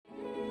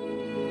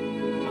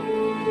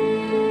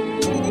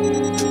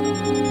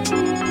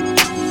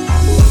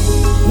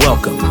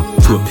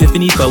Welcome to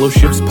Epiphany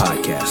Fellowship's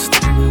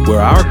podcast,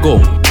 where our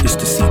goal is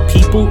to see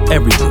people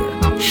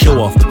everywhere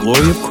show off the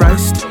glory of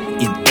Christ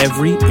in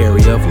every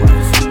area of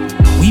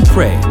life. We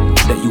pray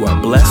that you are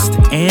blessed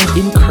and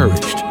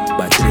encouraged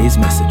by today's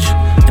message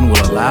and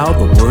will allow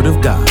the Word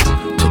of God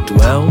to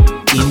dwell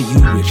in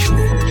you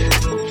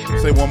richly.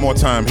 Say one more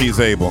time, he's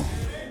able.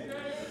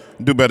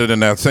 Do better than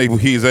that. Say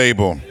he's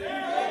able.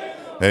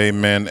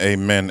 Amen,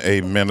 amen,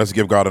 amen. Let's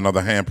give God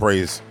another hand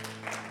praise.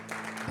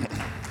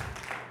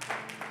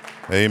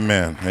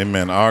 Amen,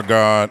 amen. Our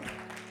God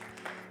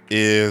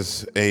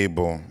is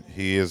able.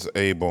 He is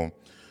able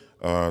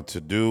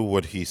to do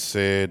what he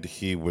said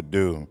he would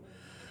do.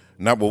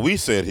 Not what we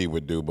said he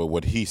would do, but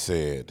what he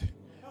said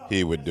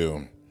he would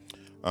do.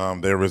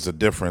 There is a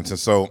difference. And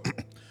so,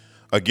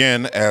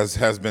 again, as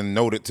has been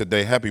noted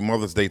today, happy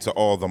Mother's Day to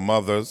all the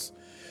mothers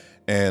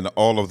and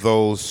all of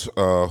those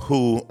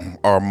who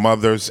are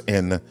mothers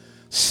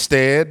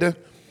instead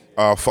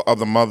for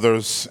other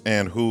mothers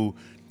and who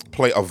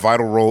play a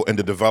vital role in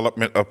the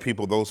development of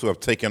people, those who have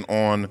taken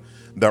on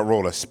that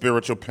role as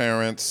spiritual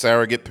parents,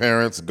 surrogate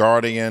parents,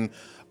 guardian,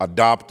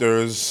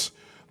 adopters,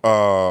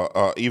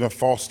 even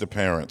foster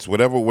parents,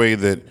 whatever way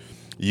that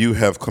you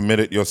have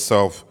committed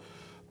yourself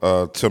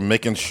to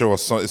making sure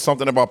it's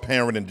something about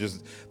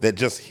parenting that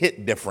just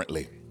hit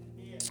differently.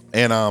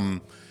 And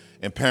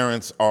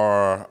parents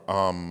are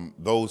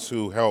those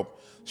who help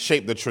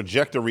shape the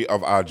trajectory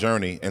of our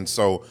journey. And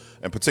so,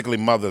 and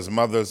particularly mothers.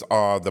 Mothers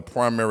are the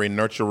primary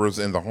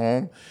nurturers in the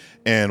home.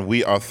 And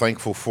we are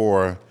thankful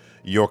for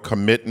your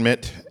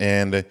commitment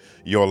and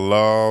your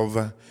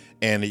love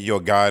and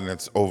your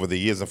guidance over the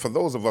years. And for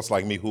those of us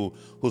like me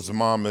whose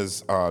mom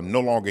is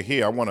no longer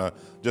here, I want to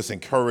just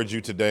encourage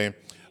you today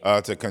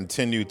to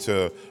continue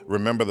to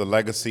remember the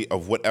legacy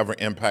of whatever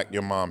impact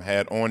your mom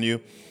had on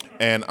you.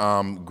 And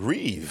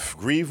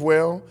grieve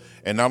well,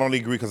 and not only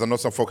grieve, because I know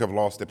some folk have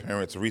lost their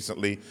parents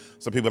recently.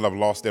 Some people have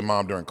lost their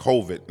mom during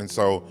COVID, and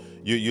so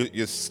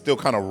you're still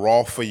kind of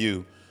raw for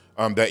you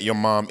that your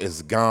mom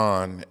is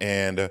gone,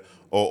 and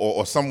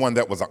or someone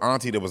that was an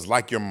auntie that was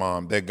like your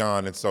mom, they're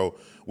gone. And so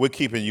we're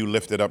keeping you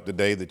lifted up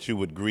today, that you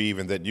would grieve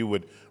and that you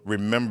would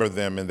remember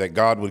them, and that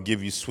God would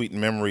give you sweet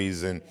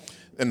memories, and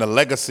the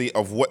legacy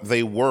of what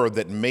they were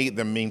that made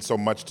them mean so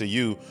much to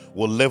you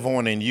will live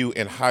on in you,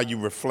 and how you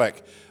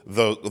reflect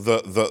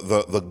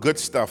the good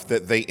stuff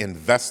that they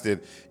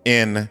invested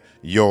in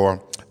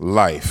your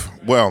life.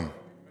 Well,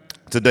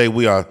 today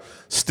we are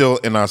still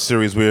in our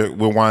series. We're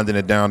winding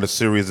it down. The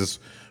series is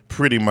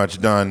pretty much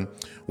done.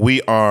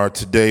 We are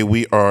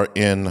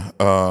in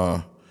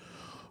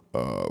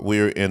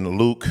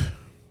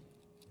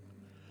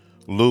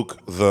Luke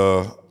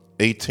the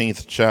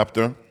 18th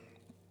chapter,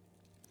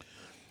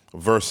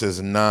 verses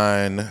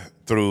 9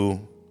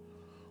 through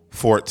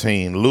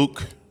 14.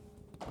 Luke,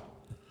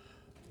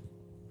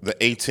 the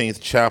 18th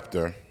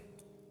chapter,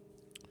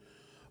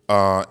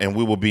 and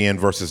we will be in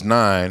verses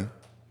 9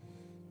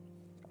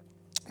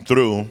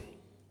 through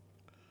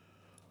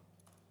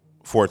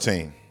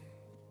 14.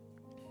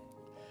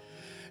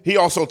 He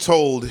also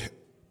told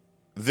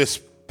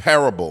this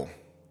parable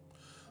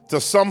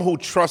to some who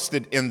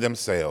trusted in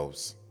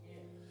themselves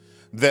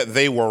that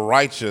they were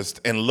righteous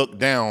and looked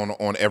down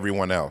on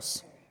everyone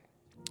else.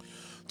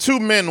 Two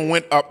men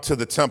went up to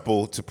the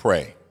temple to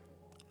pray,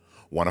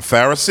 one a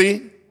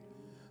Pharisee,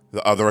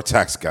 the other a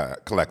tax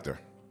collector.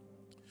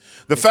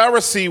 The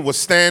Pharisee was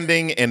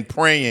standing and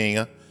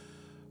praying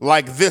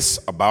like this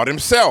about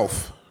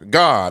himself: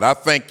 God, I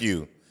thank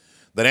you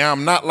that I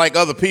am not like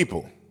other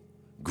people,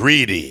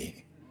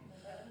 greedy,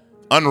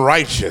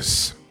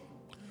 unrighteous,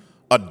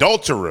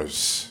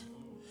 adulterers,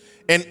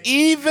 and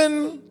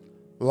even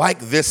like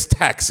this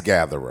tax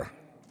gatherer.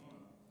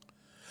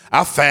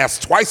 I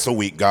fast twice a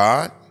week,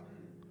 God.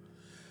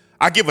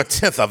 I give a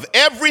tenth of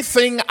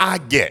everything I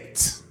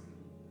get.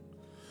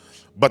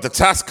 But the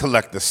tax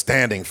collector,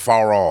 standing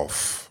far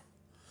off,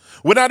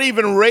 would not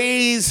even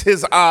raise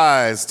his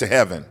eyes to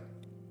heaven,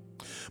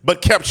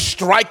 but kept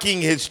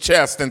striking his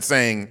chest and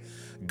saying,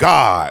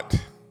 God,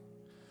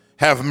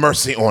 have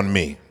mercy on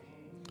me,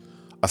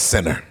 a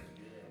sinner.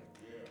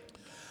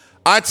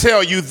 I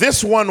tell you,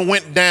 this one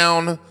went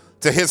down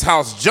to his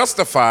house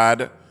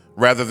justified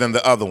rather than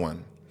the other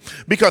one.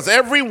 Because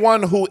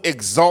everyone who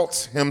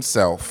exalts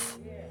himself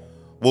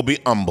will be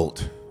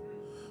humbled,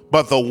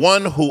 but the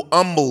one who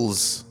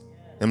humbles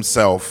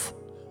himself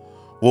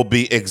will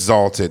be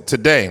exalted.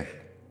 Today,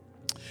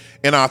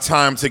 in our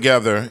time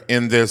together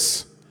in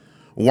this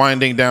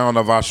winding down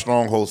of our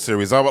Stronghold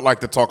series, I would like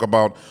to talk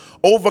about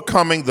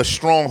overcoming the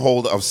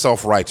stronghold of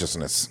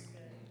self-righteousness.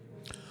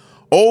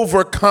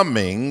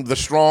 Overcoming the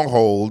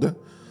stronghold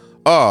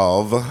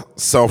of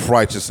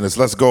self-righteousness.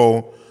 Let's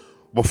go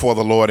before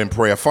the Lord in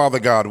prayer. Father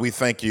God, we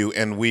thank you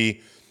and we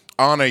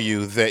honor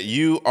you that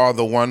you are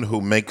the one who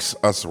makes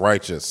us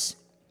righteous.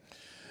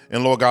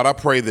 And Lord God, I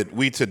pray that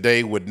we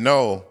today would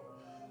know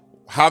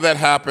how that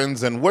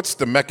happens and what's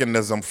the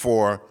mechanism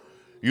for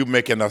you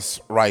making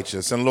us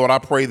righteous. And Lord, I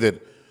pray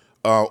that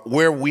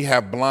where we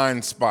have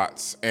blind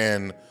spots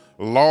and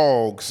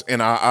logs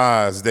in our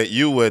eyes, that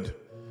you would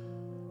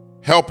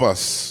help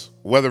us,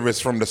 whether it's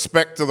from the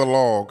speck to the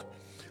log,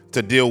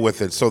 to deal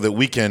with it so that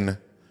we can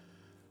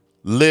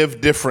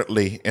live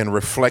differently and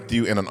reflect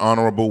you in an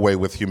honorable way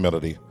with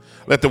humility.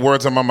 Let the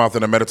words of my mouth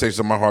and the meditations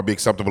of my heart be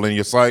acceptable in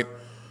your sight.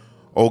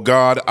 O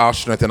God, our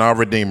strength and our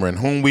Redeemer, in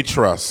whom we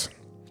trust.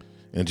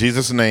 In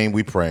Jesus' name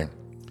we pray.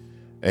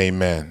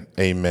 Amen,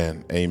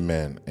 amen,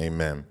 amen,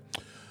 amen.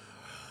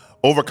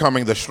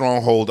 Overcoming the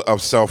stronghold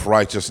of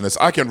self-righteousness.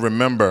 I can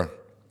remember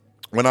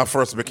when I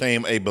first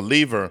became a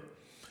believer,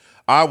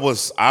 I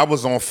was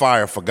on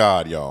fire for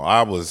God, y'all.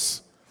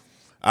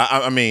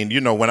 I mean,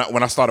 you know,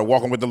 when I started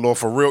walking with the Lord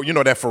for real, you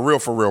know, that for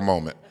real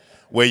moment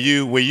where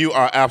you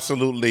are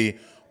absolutely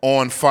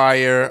on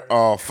fire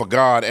for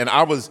God. And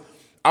I was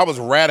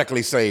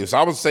radically saved. So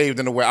I was saved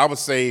in the way I was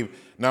saved.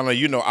 Not only,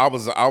 you know, I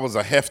was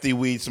a hefty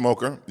weed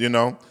smoker, you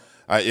know.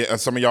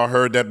 Some of y'all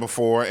heard that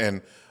before,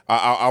 and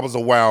I was a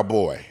wild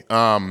boy.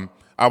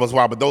 I was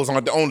wild, but those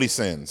aren't the only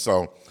sins.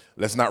 So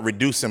let's not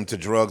reduce them to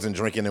drugs and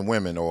drinking and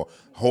women or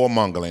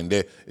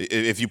whoremongering.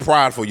 If you're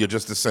prideful, you're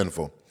just as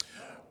sinful.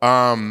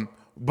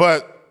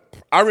 But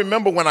I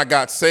remember when I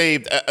got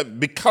saved,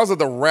 because of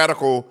the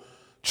radical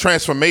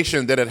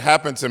transformation that had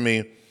happened to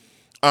me,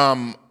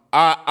 I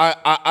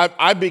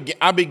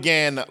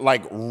began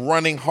like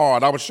running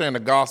hard. I was sharing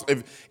the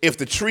gospel. If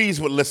the trees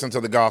would listen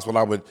to the gospel,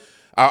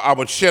 I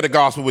would share the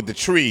gospel with the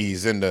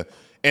trees and the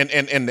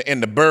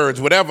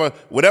birds, whatever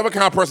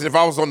kind of person. If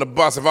I was on the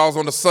bus, if I was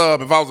on the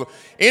sub, if I was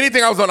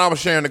anything I was on, I was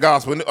sharing the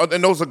gospel,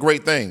 and those are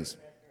great things.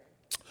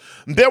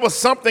 There was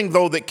something,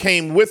 though, that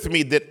came with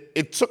me that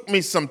it took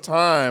me some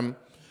time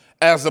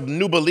as a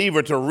new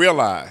believer to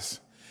realize,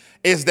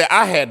 is that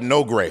I had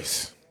no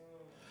grace.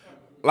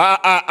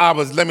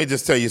 Let me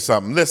just tell you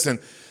something. Listen,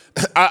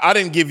 I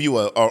didn't give you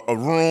a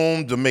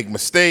room to make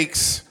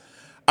mistakes.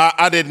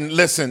 I didn't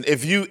listen.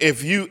 If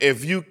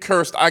you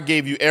cursed, I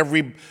gave you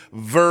every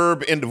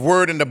verb in the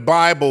word in the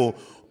Bible.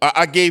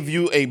 I gave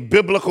you a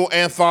biblical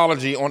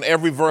anthology on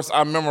every verse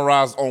I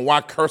memorized on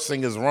why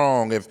cursing is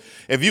wrong.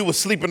 If you were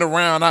sleeping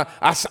around,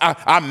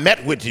 I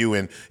met with you,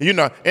 and you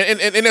know, and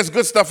there's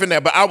good stuff in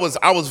there. But I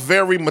was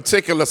very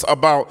meticulous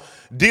about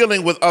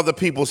dealing with other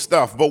people's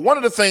stuff. But one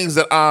of the things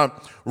that I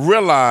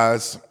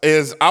realized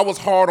is I was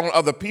hard on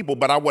other people,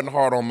 but I wasn't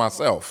hard on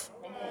myself.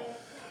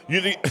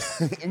 You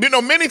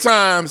know, many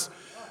times,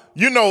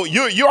 you know,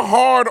 you're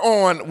hard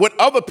on what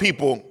other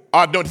people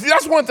are doing. See,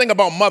 that's one thing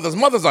about mothers.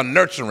 Mothers are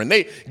nurturing.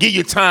 They give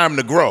you time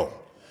to grow.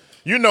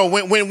 You know,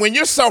 when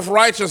you're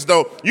self-righteous,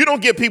 though, you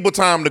don't give people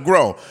time to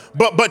grow.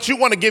 But you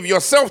want to give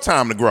yourself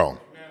time to grow.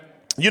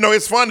 You know,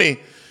 it's funny.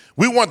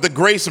 We want the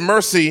grace and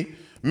mercy.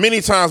 Many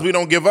times we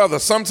don't give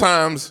others.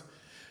 Sometimes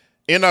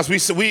in us,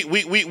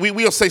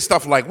 we'll say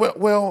stuff like,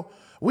 well,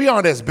 we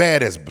aren't as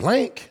bad as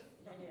blank.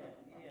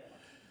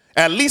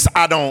 At least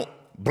I don't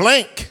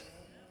blank.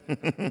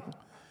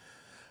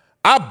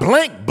 I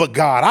blank, but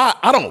God,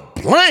 I don't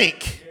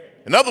blank.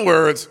 In other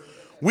words,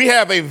 we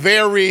have a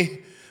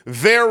very,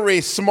 very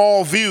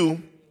small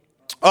view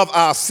of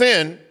our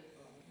sin.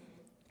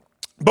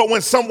 But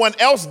when someone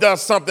else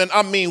does something,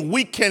 I mean,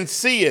 we can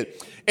see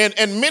it.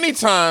 And many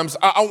times,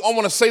 I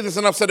want to say this,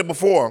 and I've said it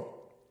before,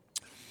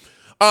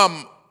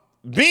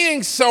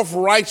 being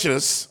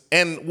self-righteous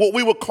and what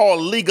we would call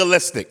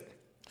legalistic.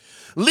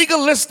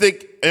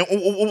 Legalistic, and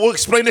we'll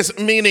explain this,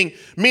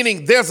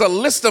 meaning there's a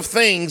list of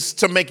things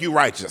to make you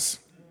righteous.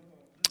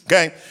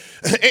 Okay?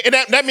 And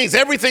that means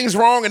everything's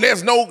wrong and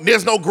there's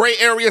no gray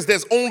areas.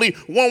 There's only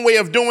one way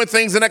of doing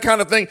things and that kind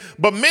of thing.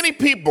 But many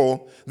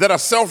people that are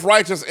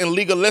self-righteous and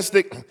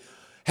legalistic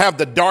have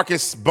the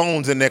darkest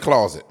bones in their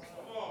closet.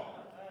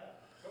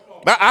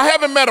 Now, I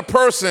haven't met a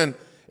person,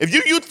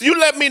 if you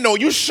let me know,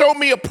 you show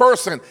me a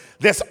person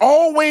that's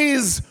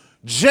always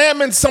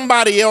jamming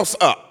somebody else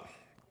up.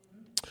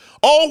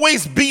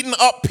 Always beating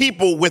up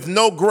people with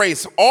no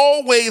grace.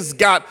 Always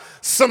got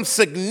some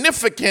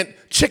significant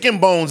chicken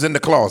bones in the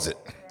closet.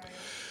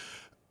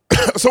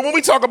 So when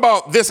we talk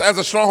about this as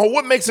a stronghold,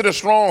 what makes it a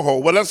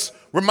stronghold? Well, let's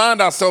remind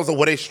ourselves of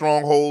what a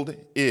stronghold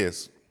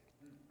is.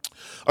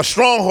 A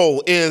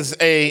stronghold is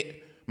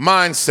a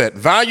mindset,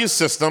 value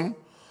system,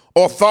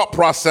 or thought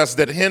process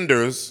that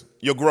hinders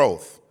your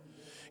growth.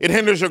 It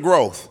hinders your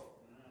growth.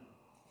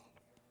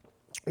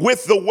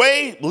 With the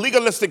way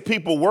legalistic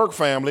people work,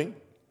 family,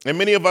 and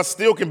many of us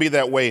still can be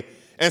that way,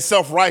 and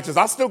self-righteous.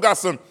 I still got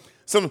some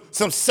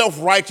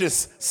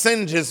self-righteous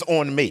singes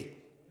on me,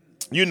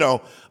 you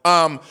know.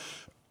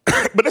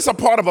 But it's a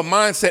part of a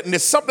mindset, and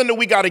it's something that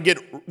we got to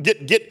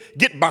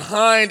get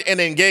behind and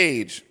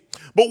engage.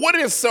 But what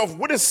is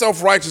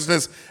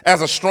self-righteousness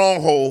as a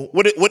stronghold?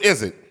 What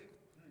is it?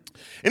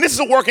 And this is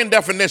a working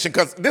definition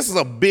because this is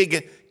a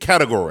big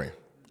category.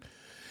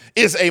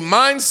 It's a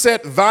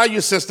mindset, value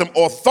system,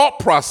 or thought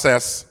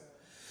process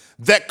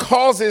that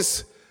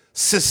causes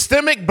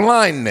systemic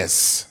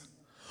blindness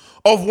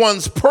of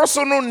one's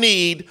personal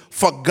need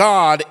for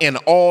God in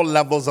all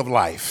levels of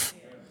life.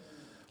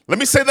 Let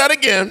me say that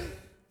again.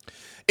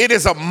 It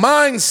is a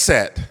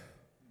mindset,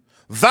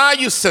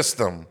 value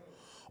system,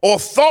 or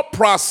thought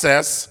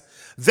process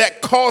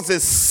that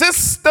causes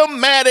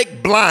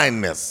systematic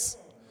blindness.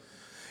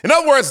 In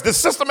other words, the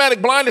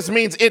systematic blindness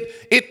means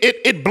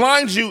it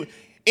blinds you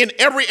in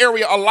every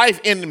area of life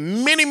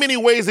in many, many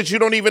ways that you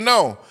don't even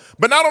know.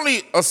 But not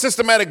only a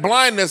systematic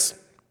blindness,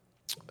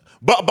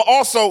 but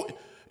also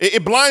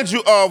it blinds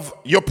you of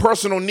your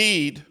personal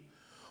need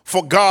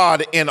for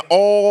God in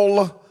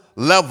all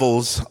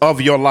levels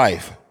of your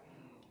life.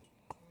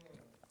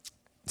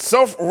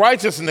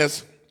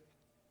 Self-righteousness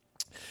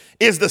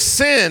is the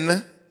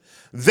sin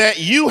that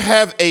you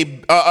have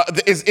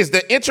is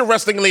that,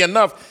 interestingly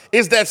enough,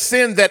 is that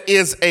sin that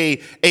is a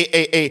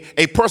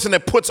person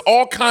that puts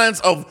all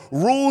kinds of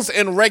rules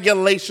and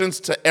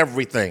regulations to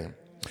everything.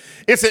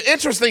 It's an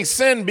interesting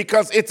sin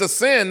because it's a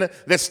sin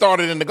that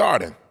started in the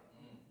garden.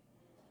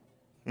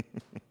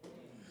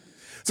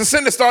 It's a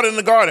sin that started in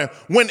the garden.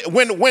 When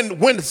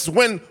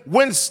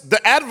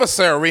the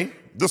adversary,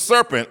 the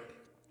serpent,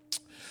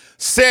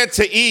 said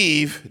to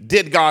Eve,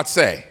 "Did God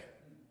say?"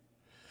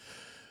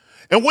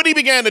 And what he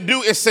began to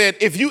do is said,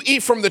 if you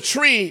eat from the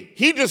tree,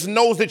 he just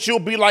knows that you'll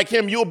be like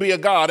him, you'll be a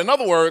god. In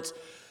other words,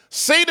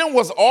 Satan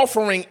was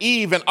offering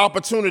Eve an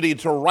opportunity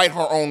to write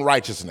her own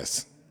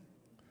righteousness.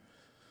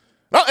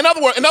 In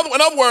other words,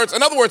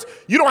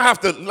 you don't have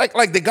to,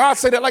 like did God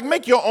say that? Like,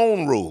 make your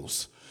own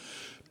rules.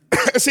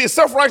 See,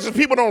 self-righteous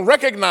people don't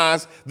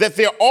recognize that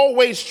they're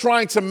always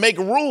trying to make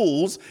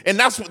rules, and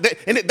that's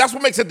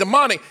what makes it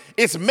demonic.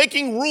 It's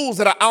making rules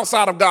that are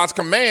outside of God's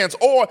commands,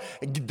 or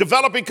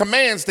developing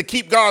commands to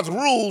keep God's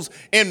rules,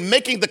 and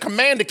making the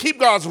command to keep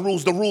God's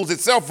rules the rules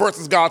itself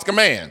versus God's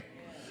command.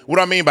 What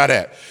do I mean by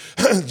that?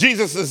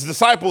 Jesus'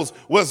 disciples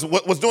was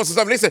doing some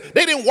stuff, and they said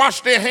they didn't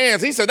wash their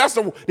hands. He said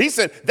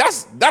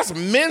that's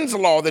men's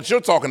law that you're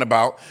talking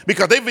about,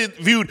 because they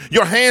viewed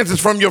your hands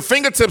as from your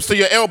fingertips to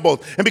your elbows,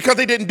 and because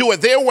they didn't do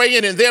it their way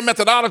and in their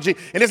methodology,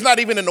 and it's not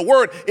even in the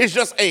word, it's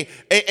just a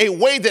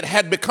way that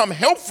had become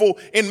helpful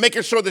in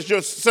making sure that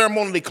you're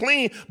ceremonially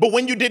clean. But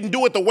when you didn't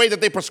do it the way that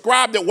they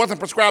prescribed, that wasn't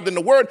prescribed in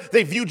the word,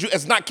 they viewed you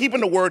as not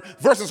keeping the word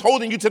versus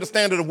holding you to the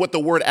standard of what the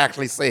word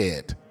actually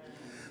said.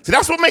 See,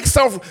 that's what makes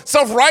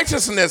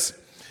self-righteousness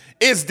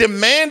is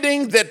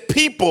demanding that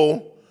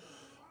people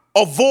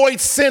avoid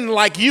sin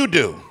like you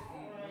do.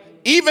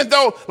 Even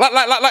though,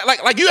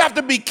 like you have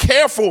to be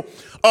careful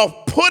of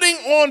putting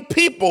on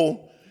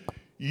people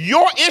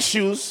your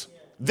issues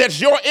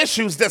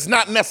that's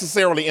not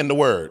necessarily in the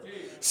word.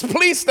 So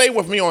please stay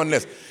with me on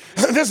this.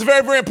 This is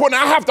very, very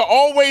important. I have to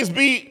always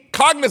be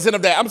cognizant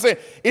of that. I'm saying,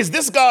 is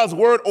this God's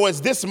word, or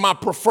is this my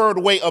preferred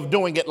way of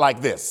doing it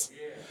like this?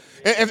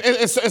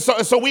 And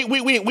so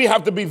we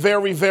have to be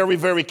very, very,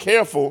 very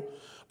careful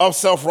of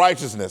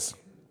self-righteousness.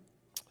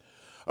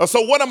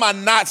 So what am I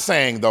not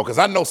saying, though? Because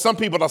I know some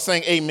people are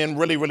saying amen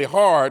really, really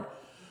hard,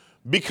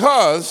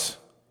 because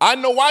I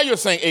know why you're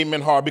saying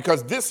amen hard,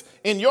 because this,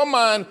 in your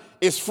mind,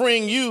 is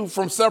freeing you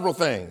from several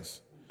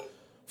things.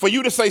 For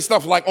you to say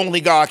stuff like,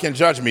 only God can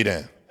judge me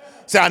then.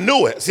 See, I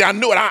knew it.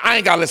 I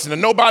ain't got to listen to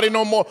nobody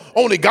no more.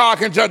 Only God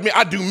can judge me.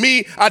 I do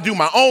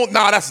my own.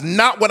 No, that's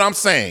not what I'm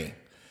saying.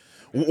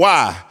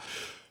 Why?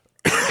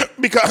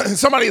 Because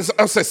somebody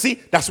else says,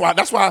 see, that's why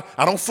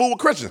I don't fool with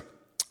Christians.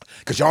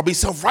 Because y'all be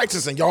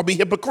self-righteous and y'all be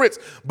hypocrites,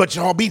 but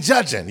y'all be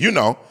judging, you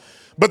know.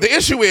 But the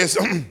issue is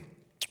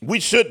we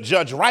should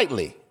judge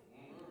rightly,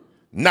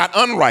 not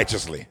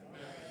unrighteously.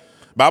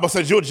 Bible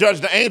says you'll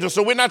judge the angels.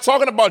 So we're not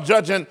talking about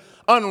judging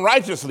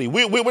unrighteously.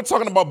 We're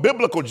talking about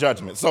biblical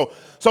judgment. So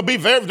be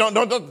very, don't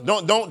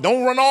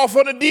run off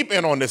on the deep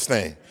end on this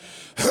thing.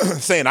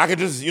 Saying I could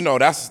just,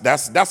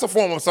 that's a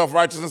form of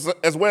self-righteousness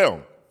as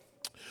well.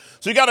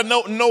 So you got to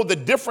know the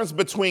difference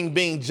between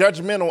being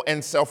judgmental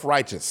and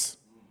self-righteous.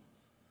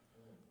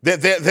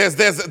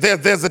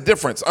 There's a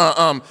difference.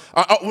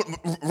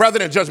 Rather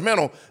than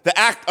judgmental, the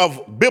act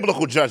of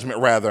biblical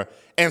judgment, rather,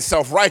 and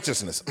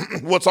self-righteousness.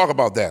 We'll talk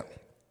about that.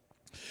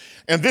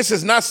 And this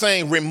is not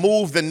saying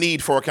remove the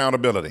need for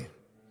accountability.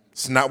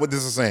 It's not what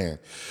this is saying.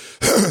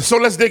 So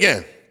let's dig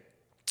in.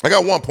 I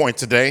got 1 point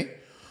today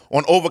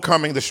on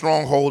overcoming the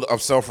stronghold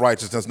of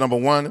self-righteousness. Number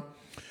 1,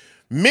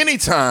 many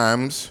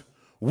times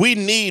we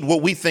need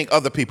what we think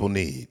other people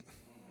need.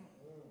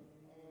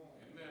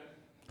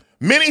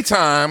 Many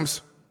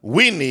times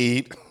we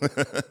need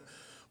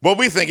what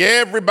we think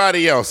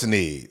everybody else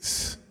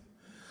needs.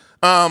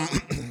 Now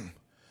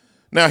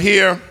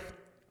here,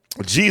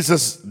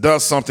 Jesus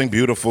does something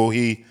beautiful.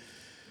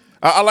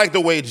 I like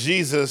the way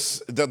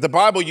Jesus, the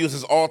Bible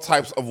uses all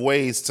types of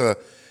ways to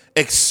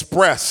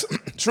express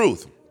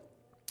truth.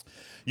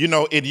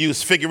 It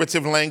uses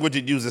figurative language,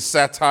 it uses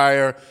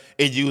satire,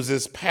 it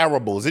uses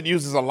parables, it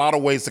uses a lot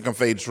of ways to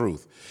convey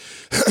truth.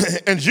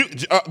 And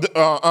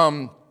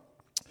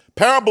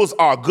parables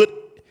are a good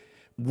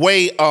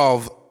way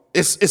of,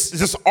 it's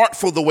just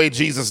artful the way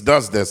Jesus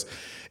does this.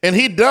 And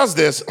he does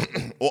this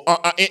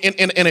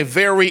in a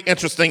very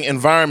interesting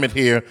environment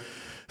here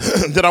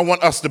that I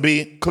want us to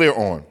be clear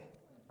on.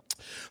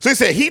 So he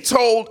said,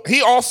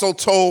 he also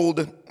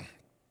told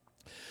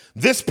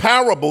this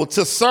parable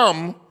to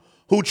some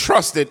who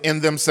trusted in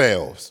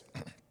themselves,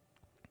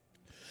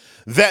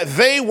 that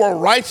they were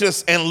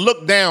righteous and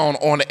looked down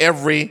on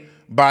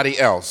everybody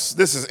else.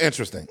 This is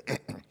interesting.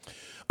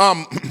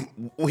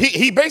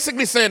 he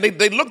basically saying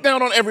they look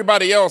down on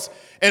everybody else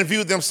and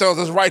view themselves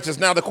as righteous.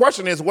 Now, the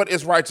question is, what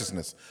is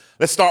righteousness?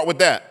 Let's start with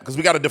that, because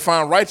we got to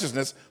define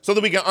righteousness so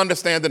that we can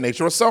understand the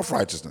nature of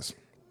self-righteousness.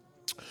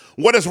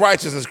 What is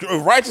righteousness?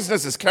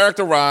 Righteousness is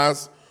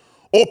characterized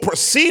or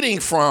proceeding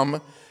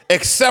from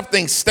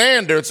accepting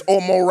standards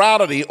or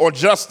morality or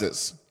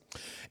justice.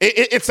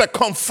 It's a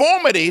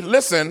conformity,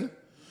 listen,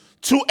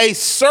 to a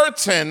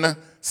certain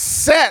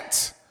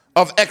set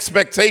of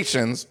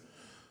expectations.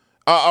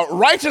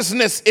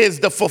 Righteousness is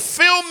the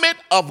fulfillment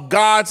of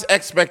God's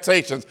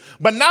expectations.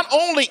 But not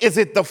only is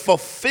it the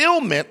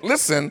fulfillment,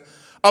 listen,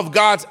 of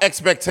God's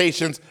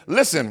expectations,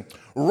 listen,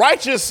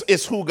 righteous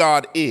is who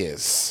God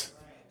is.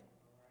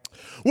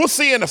 We'll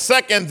see in a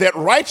second that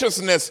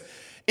righteousness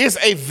is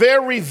a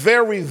very,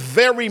 very,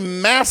 very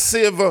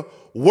massive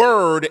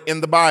word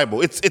in the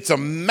Bible. It's a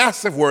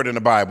massive word in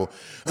the Bible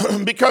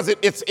because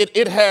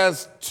it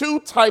has two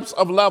types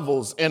of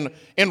levels in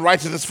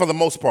righteousness for the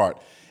most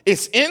part.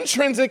 It's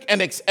intrinsic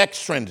and it's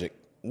extrinsic.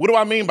 What do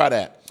I mean by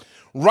that?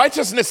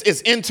 Righteousness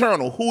is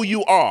internal, who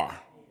you are,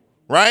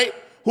 right?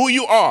 Who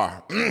you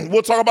are.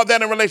 We'll talk about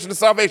that in relation to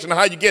salvation and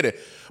how you get it.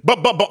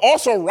 But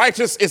also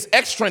righteous is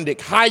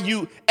extrinsic, how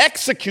you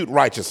execute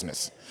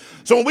righteousness.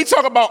 So when we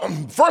talk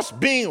about first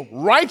being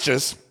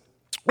righteous,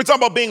 we're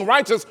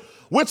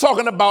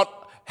talking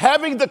about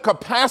having the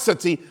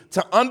capacity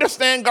to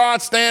understand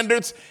God's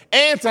standards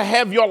and to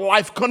have your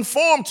life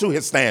conform to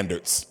his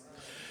standards.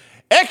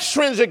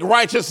 Extrinsic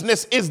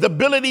righteousness is the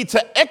ability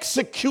to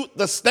execute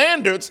the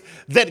standards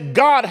that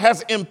God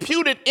has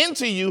imputed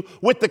into you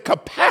with the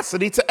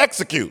capacity to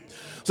execute.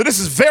 So this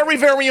is very,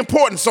 very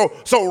important. So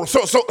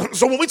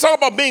when we talk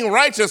about being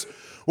righteous,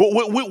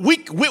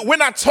 we're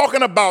not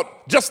talking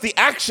about just the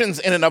actions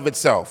in and of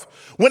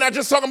itself. We're not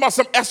just talking about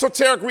some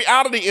esoteric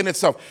reality in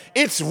itself.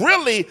 It's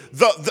really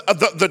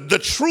the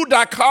true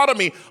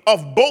dichotomy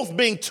of both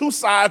being two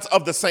sides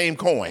of the same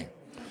coin.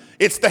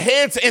 It's the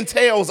heads and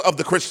tails of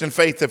the Christian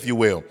faith, if you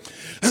will.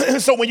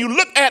 So when you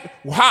look at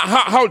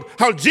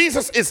how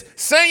Jesus is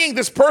saying,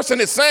 this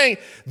person is saying,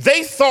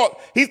 they thought,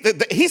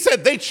 he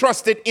said they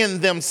trusted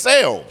in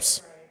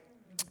themselves.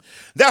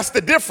 That's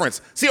the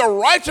difference. See, a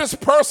righteous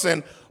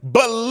person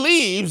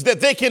believes that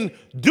they can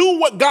do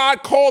what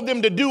God called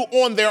them to do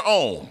on their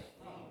own.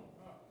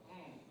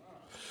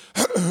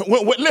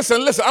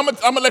 Listen, I'm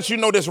gonna let you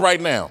know this right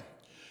now.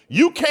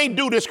 You can't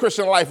do this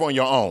Christian life on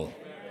your own.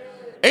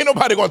 Ain't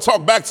nobody gonna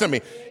talk back to me.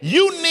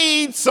 You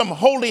need some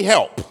holy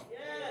help.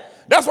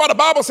 That's why the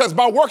Bible says,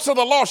 by works of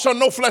the law shall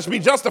no flesh be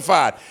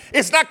justified.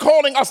 It's not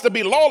calling us to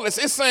be lawless.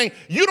 It's saying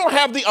you don't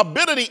have the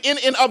ability in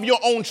and of your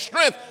own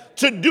strength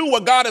to do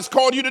what God has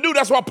called you to do.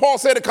 That's why Paul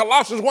said in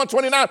Colossians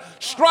 1:29,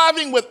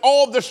 striving with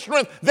all the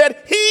strength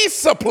that he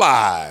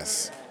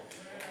supplies.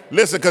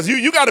 Listen, because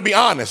you got to be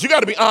honest. You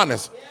got to be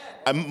honest.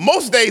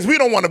 Most days we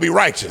don't want to be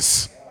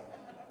righteous.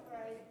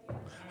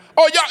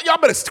 Oh, y'all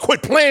better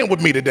quit playing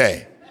with me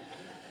today.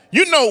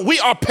 You know, we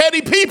are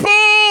petty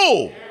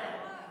people.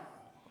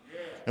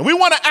 And we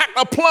want to act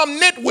a plumb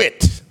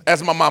nitwit,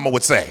 as my mama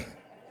would say.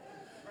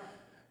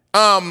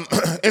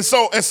 And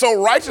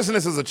so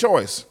righteousness is a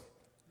choice.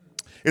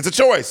 It's a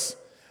choice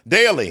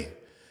daily.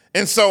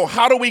 And so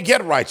how do we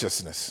get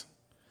righteousness?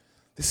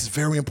 This is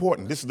very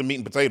important. This is the meat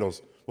and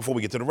potatoes before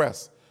we get to the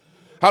rest.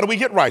 How do we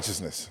get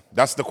righteousness?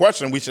 That's the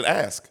question we should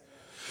ask.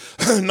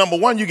 Number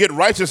one, you get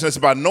righteousness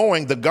by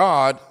knowing the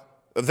God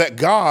the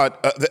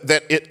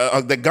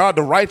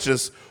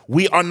righteous,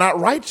 we are not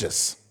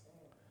righteous.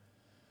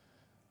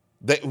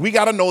 That we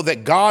got to know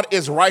that God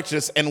is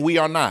righteous and we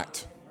are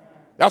not.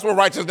 That's where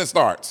righteousness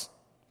starts.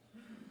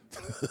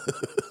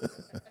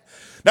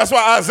 That's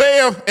why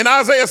in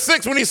Isaiah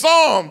 6, when he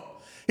saw him,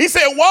 he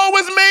said, woe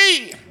is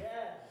me.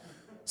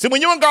 See,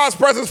 when you're in God's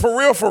presence for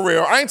real,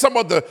 I ain't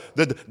talking about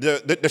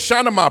the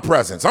shine of my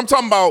presence. I'm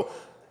talking about,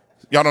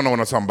 y'all don't know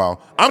what I'm talking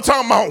about. I'm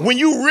talking about when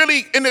you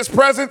really in his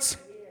presence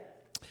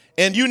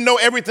and you know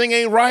everything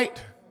ain't right,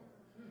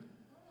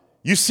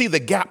 you see the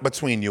gap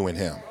between you and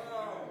him.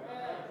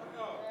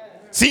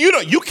 See,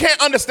 you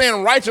can't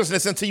understand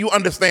righteousness until you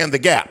understand the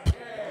gap.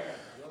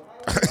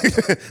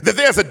 That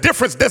there's a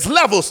difference, there's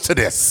levels to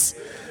this.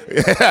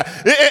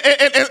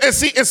 and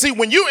see,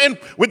 when you in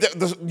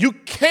with you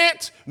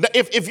can't,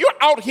 if you're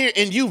out here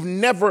and you've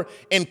never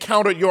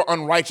encountered your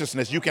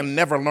unrighteousness, you can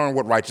never learn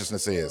what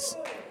righteousness is.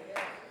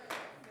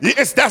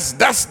 That's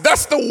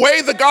the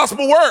way the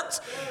gospel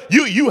works.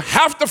 You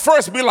have to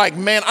first be like,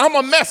 man, I'm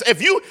a mess.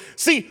 If you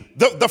see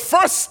the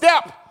first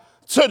step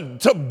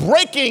to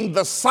breaking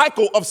the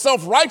cycle of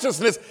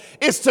self-righteousness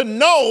is to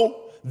know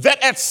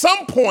that at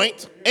some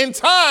point in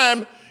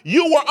time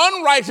you were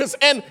unrighteous,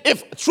 and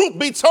if truth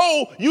be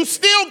told, you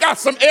still got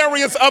some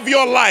areas of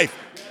your life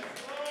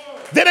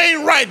that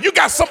ain't right. You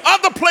got some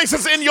other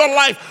places in your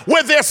life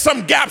where there's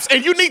some gaps,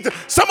 and you need to,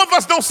 some of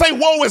us don't say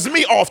woe is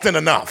me often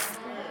enough.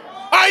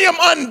 I am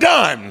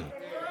undone.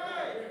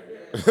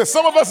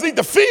 Some of us need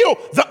to feel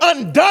the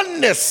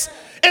undoneness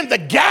and the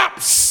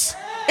gaps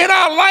in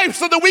our life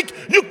so that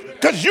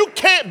because you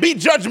can't be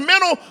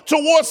judgmental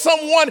towards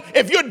someone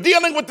if you're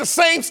dealing with the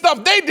same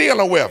stuff they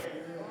dealing with.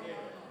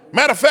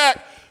 Matter of fact,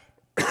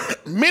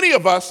 many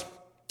of us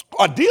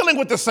are dealing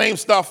with the same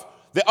stuff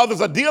that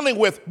others are dealing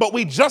with, but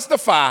we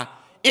justify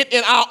it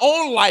in our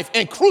own life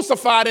and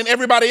crucify it in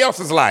everybody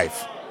else's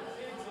life.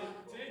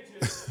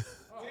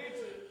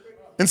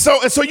 And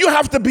so you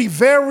have to be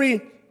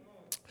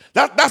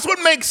that's what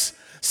makes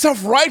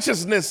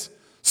self-righteousness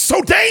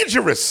so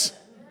dangerous.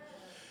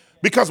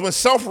 Because when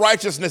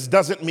self-righteousness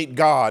doesn't meet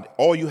God,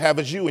 all you have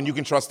is you, and you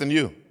can trust in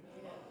you.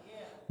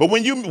 But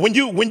when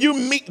you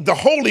meet the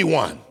Holy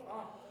One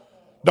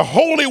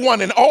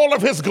in all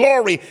of his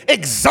glory,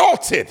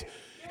 exalted,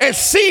 and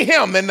see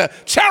him and the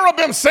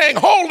cherubim saying,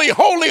 holy,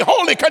 holy,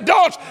 holy,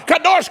 kadosh,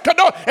 kadosh,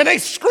 kadosh, and they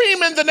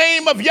scream in the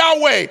name of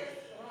Yahweh.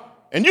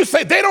 And you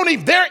say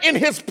they're in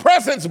his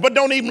presence, but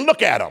don't even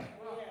look at him.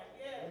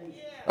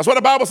 That's what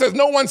the Bible says.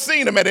 No one's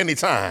seen him at any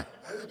time.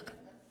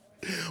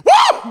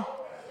 Woo!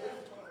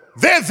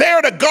 They're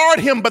there to guard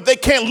him, but they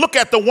can't look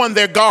at the one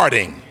they're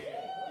guarding.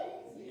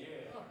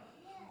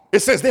 It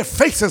says their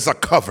faces are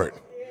covered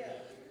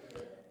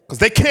because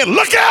they can't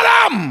look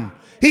at him.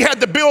 He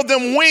had to build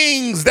them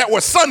wings that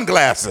were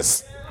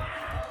sunglasses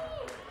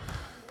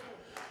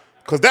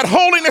because that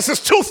holiness is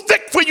too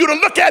thick for you to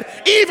look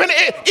at.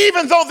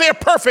 Even though they're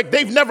perfect,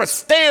 they've never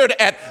stared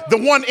at the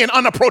one in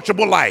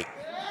unapproachable light.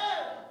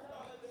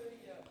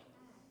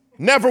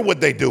 Never would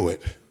they do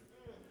it.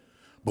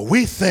 But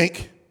we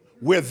think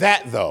we're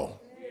that though.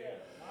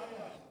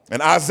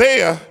 And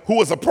Isaiah, who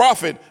was a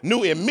prophet,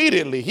 knew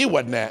immediately he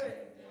wasn't that.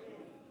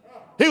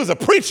 He was a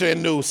preacher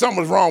and knew something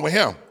was wrong with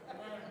him.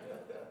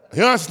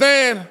 You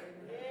understand?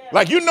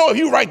 Like, you know, if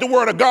you write the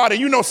word of God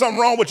and you know something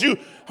wrong with you,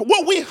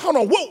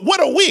 what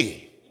are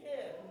we?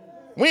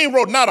 We ain't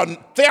wrote not a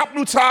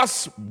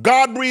theopnutos,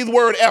 God-breathed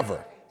word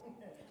ever.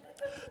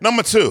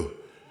 Number two,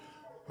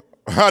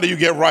 how do you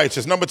get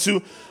righteous? Number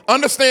two,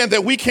 understand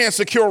that we can't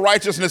secure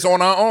righteousness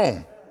on our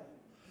own.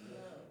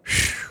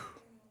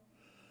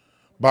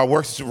 By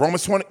works,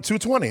 Romans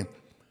 2:20.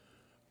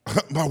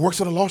 By works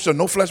of the law shall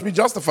no flesh be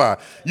justified.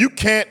 You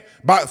can't,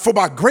 for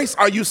by grace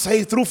are you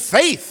saved through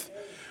faith,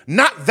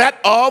 not that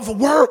of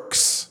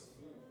works.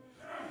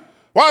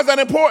 Why is that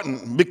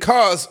important?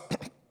 Because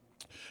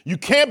you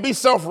can't be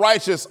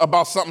self-righteous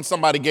about something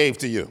somebody gave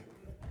to you.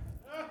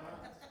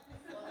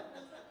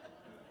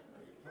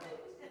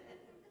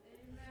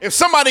 If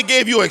somebody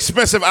gave you an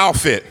expensive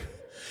outfit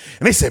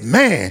and they said,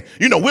 man,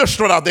 we'll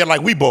strut out there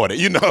like we bought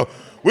it,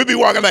 We'd be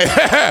walking like,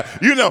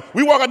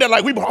 we walk out there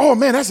like we bought, oh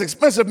man, that's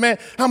expensive, man.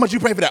 How much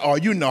you pay for that? Oh,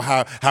 you know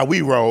how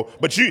we roll.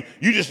 But you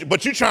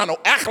trying to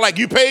act like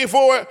you paid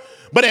for it.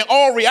 But in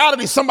all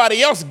reality,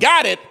 somebody else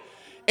got it.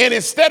 And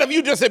instead of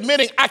you just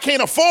admitting I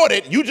can't afford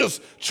it, you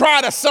just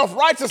try to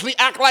self-righteously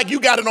act like you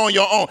got it on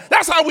your own.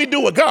 That's how we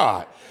do with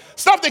God.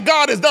 Stuff that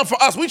God has done for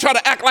us, we try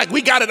to act like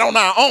we got it on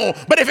our own.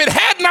 But if it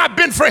had not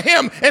been for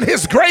him and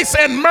his grace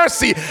and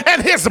mercy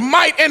and his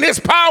might and his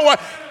power,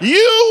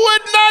 you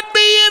would not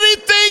be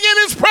anything in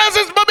his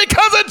presence but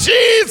because of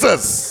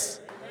Jesus.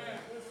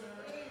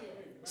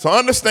 So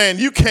understand,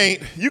 you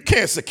can't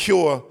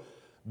secure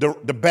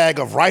the bag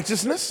of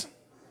righteousness.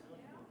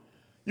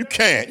 You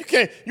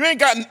ain't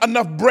got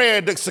enough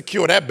bread to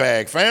secure that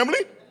bag, family.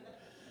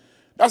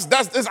 I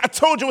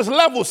told you it's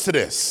levels to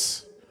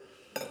this.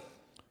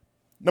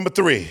 Number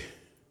three,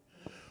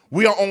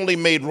 we are only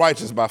made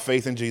righteous by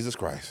faith in Jesus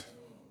Christ.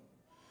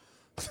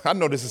 I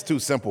know this is too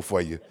simple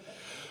for you,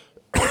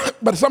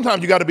 but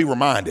sometimes you got to be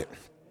reminded.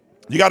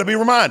 You got to be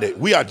reminded.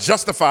 We are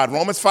justified.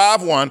 Romans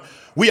 5:1.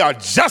 We are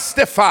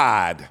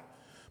justified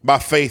by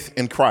faith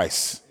in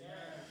Christ.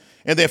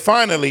 And then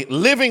finally,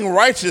 living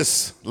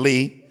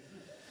righteously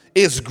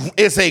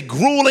is a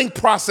grueling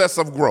process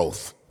of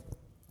growth.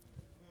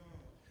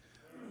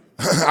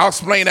 I'll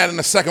explain that in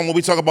a second when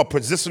we talk about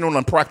positional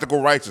and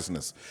practical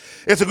righteousness.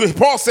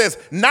 Paul says,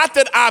 not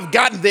that I've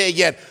gotten there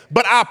yet,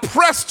 but I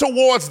press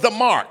towards the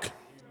mark.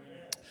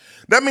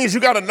 That means you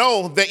got to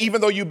know that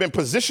even though you've been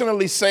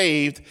positionally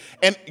saved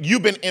and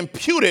you've been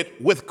imputed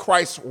with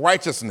Christ's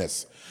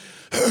righteousness.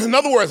 In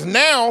other words,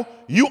 now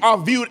you are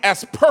viewed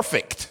as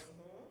perfect.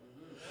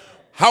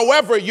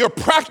 However, you're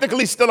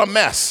practically still a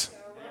mess.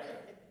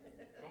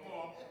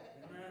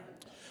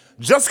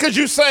 Just because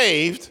you're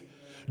saved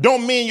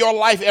don't mean your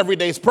life every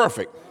day is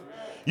perfect.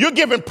 You're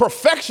given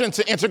perfection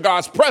to enter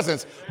God's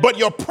presence, but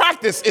your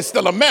practice is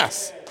still a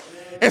mess.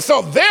 And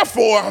so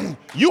therefore,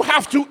 you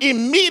have to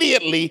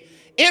immediately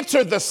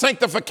enter the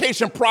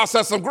sanctification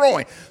process of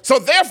growing. So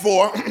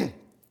therefore,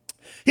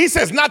 he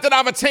says, not that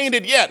I've attained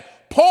it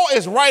yet. Paul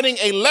is writing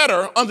a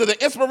letter under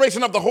the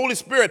inspiration of the Holy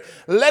Spirit,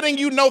 letting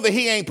you know that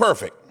he ain't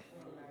perfect.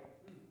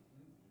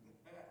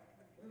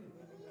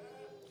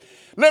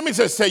 Let me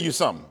just tell you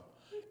something.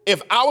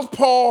 If I was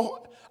Paul,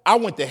 I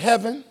went to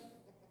heaven,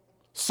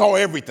 saw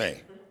everything.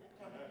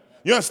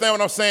 You understand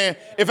what I'm saying?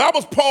 If I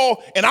was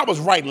Paul and I was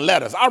writing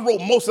letters, I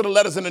wrote most of the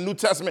letters in the New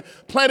Testament,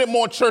 planted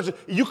more churches,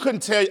 you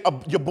couldn't tell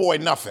your boy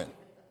nothing.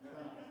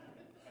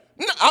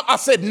 I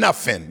said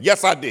nothing.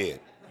 Yes, I did.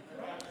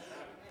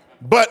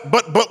 But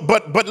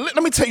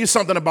let me tell you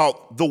something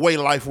about the way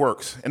life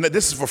works, and that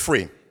this is for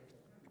free.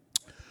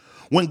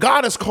 When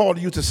God has called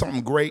you to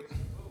something great,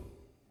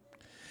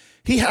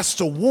 He has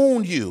to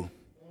wound you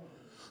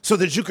so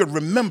that you can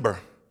remember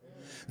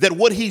that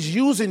what he's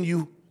using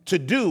you to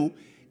do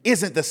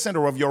isn't the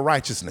center of your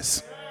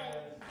righteousness.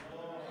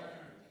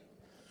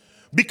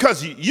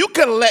 Because you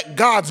can let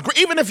God's grace,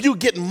 even if you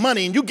get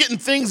money and you're getting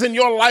things in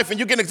your life and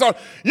you're getting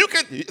exalted,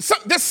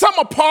 there's some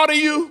a part of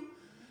you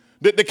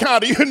that the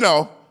kind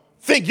of,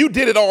 think you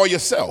did it all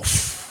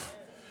yourself.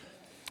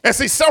 And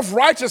see,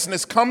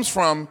 self-righteousness comes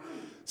from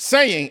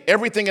saying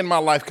everything in my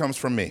life comes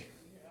from me.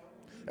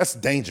 That's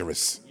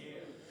dangerous.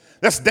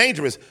 That's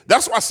dangerous.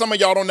 That's why some of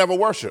y'all don't never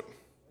worship.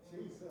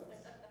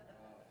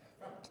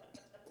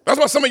 That's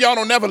why some of y'all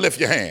don't never lift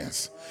your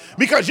hands.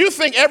 Because you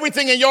think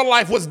everything in your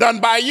life was done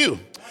by you.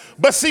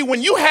 But see,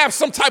 when you have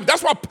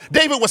that's why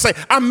David would say,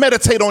 I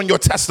meditate on your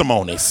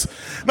testimonies.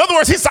 In other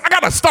words, he said, I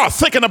got to start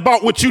thinking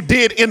about what you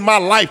did in my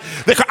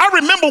life. Because I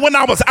remember when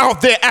I was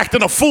out there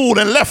acting a fool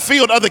in left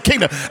field of the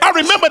kingdom. I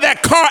remember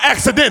that car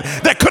accident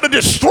that could have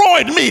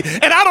destroyed me.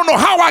 And I don't know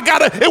how I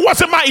got it. It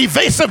wasn't my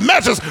evasive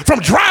measures from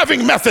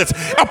driving methods.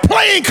 A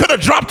plane could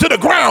have dropped to the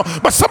ground,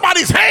 but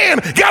somebody's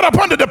hand got up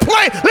under the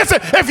plane. Listen,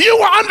 if you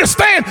will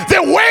understand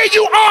that where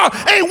you are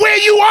ain't where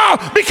you are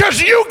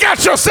because you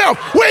got yourself,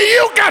 where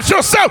you got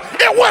yourself,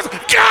 it was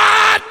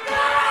God.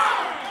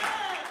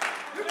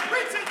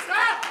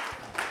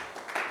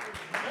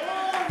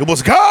 It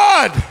was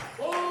God.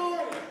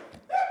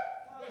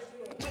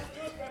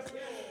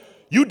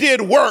 You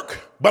did work,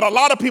 but a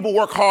lot of people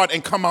work hard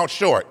and come out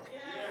short.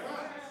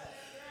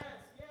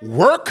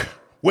 Work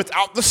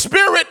without the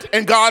Spirit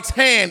and God's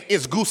hand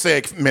is goose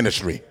egg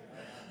ministry.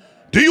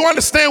 Do you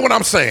understand what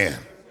I'm saying?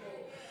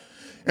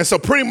 And so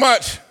pretty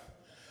much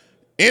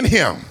in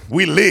him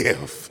we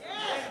live,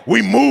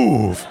 we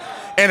move,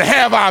 and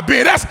have our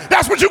being.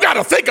 That's what you got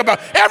to think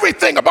about.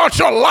 Everything about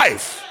your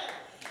life.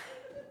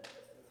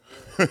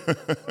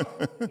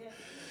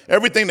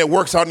 Everything that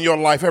works out in your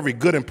life, every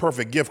good and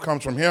perfect gift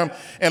comes from him.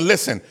 And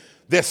listen,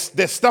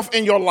 there's stuff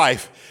in your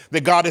life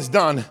that God has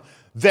done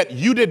that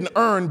you didn't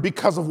earn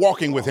because of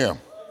walking with him.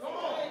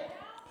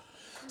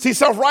 See,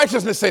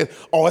 self-righteousness says,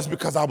 oh, it's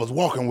because I was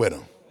walking with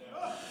him.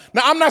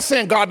 Now, I'm not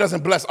saying God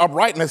doesn't bless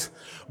uprightness,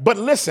 but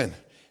listen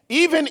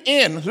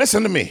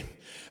to me.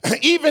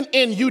 Even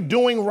in you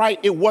doing right,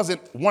 it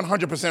wasn't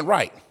 100%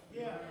 right.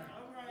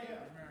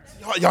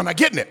 Y'all not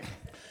getting it.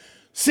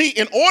 See,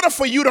 in order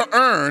for you to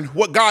earn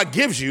what God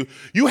gives you,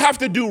 you have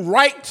to do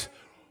right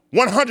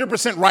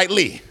 100%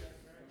 rightly.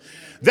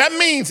 That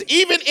means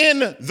even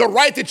in the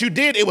right that you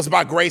did, it was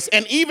by grace.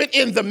 And even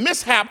in the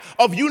mishap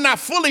of you not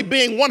fully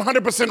being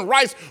 100%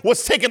 right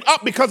was taken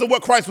up because of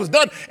what Christ was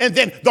done. And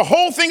then the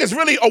whole thing is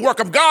really a work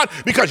of God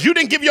because you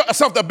didn't give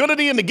yourself the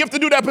ability and the gift to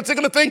do that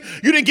particular thing.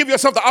 You didn't give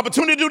yourself the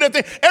opportunity to do that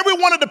thing. Every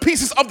one of the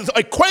pieces of the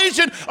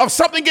equation of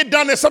something get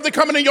done and something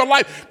coming in your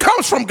life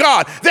comes from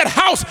God. That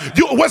house,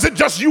 wasn't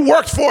just you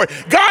worked for it.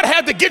 God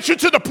had to get you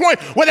to the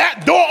point where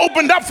that door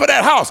opened up for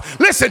that house.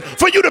 Listen,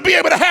 for you to be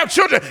able to have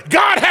children,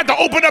 God had to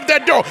open up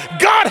that door.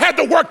 God had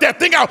to work that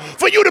thing out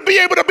for you to be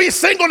able to be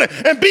single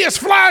and be as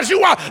fly as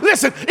you are.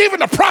 Listen, even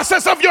the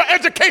process of your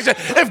education,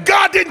 if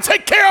God didn't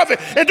take care of it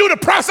and do the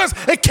process,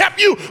 it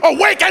kept you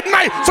awake at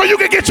night so you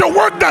could get your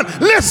work done.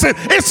 Listen,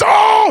 it's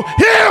all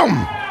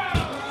him.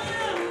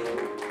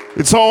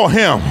 It's all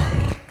him.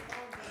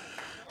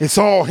 It's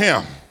all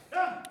him.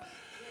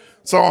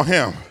 It's all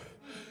him.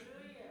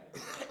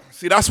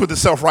 See, that's what the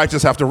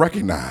self-righteous have to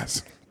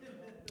recognize.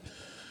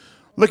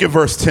 Look at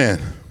verse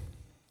 10.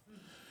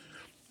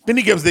 Then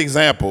he gives the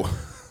example.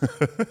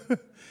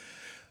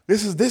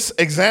 This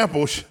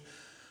example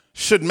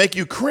should make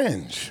you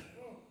cringe.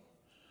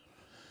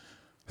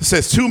 It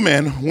says 2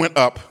 men went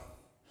up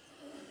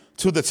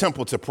to the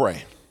temple to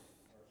pray.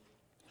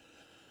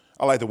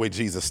 I like the way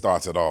Jesus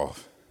starts it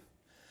off.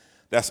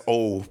 That's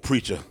old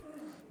preacher.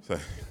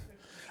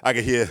 I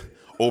can hear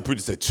old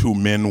preachers say 2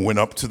 men went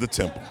up to the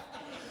temple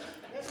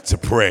to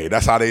pray.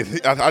 That's how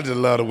I just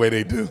love the way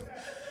they do.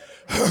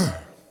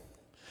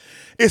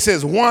 It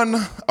says one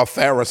a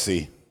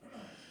Pharisee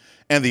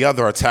and the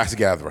other a tax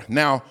gatherer.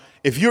 Now,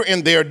 if you're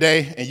in their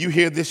day and you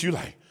hear this, you're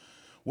like,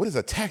 what is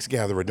a tax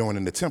gatherer doing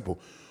in the temple?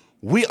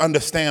 We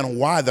understand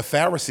why the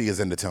Pharisee is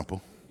in the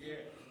temple.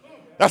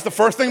 That's the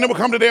first thing that will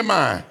come to their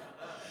mind.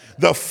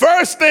 The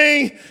first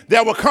thing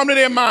that will come to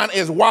their mind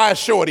is why is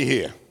Shorty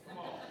here?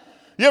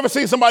 You ever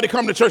seen somebody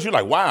come to church, you're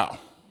like, wow.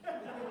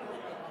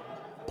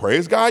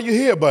 Praise God you're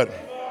here, but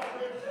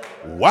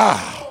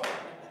wow.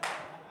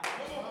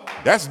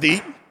 That's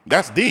deep.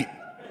 That's deep,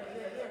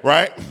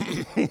 right?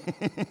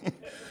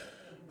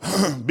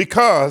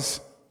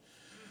 Because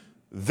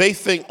they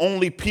think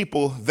only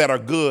people that are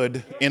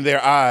good in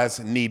their eyes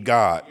need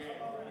God.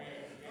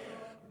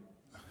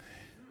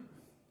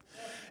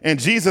 And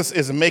Jesus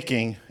is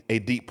making a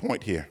deep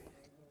point here.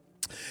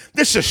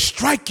 This should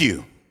strike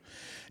you.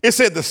 It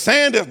said the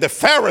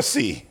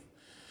Pharisee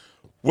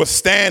was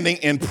standing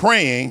and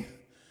praying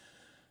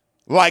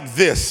like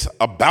this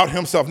about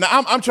himself. Now,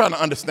 I'm trying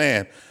to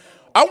understand.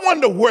 I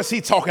wonder, was he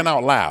talking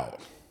out loud?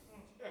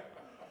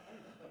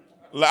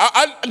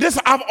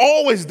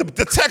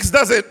 The text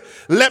doesn't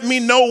let me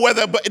know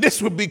whether, but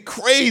this would be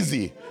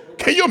crazy.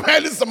 Can you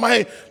imagine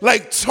somebody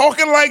like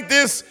talking like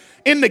this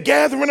in the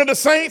gathering of the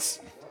saints?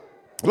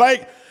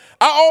 Like,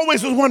 I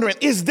always was wondering,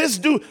 is this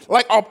dude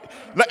like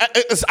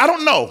I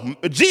don't know.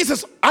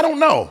 Jesus, I don't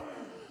know.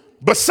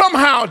 But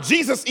somehow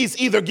Jesus is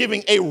either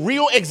giving a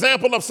real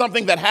example of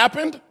something that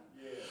happened,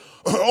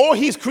 or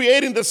he's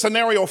creating the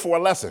scenario for a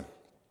lesson.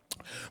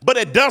 But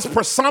it does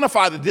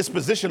personify the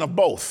disposition of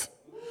both.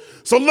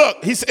 So look,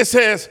 it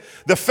says,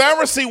 the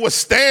Pharisee was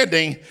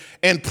standing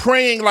and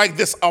praying like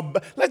this.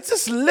 Let's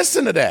just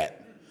listen to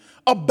that.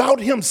 About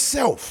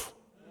himself.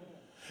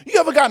 You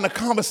ever gotten a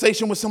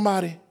conversation with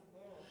somebody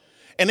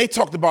and they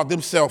talked about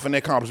themselves and their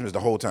accomplishments the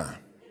whole time?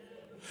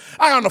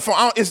 I on the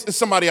phone, it's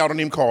somebody I don't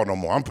even call no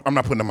more. I'm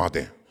not putting them out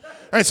there.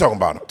 I ain't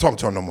talking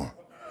to them no more.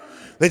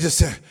 They just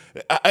said,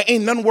 I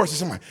ain't nothing worse than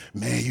somebody,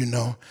 man, you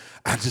know,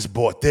 I just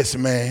bought this,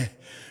 man.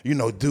 You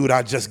know, dude,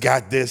 I just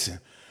got this. And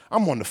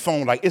I'm on the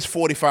phone like it's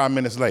 45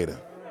 minutes later.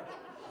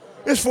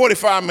 It's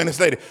 45 minutes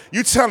later.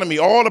 You telling me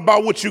all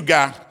about what you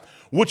got,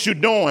 what you're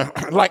doing.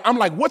 Like, I'm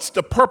like, what's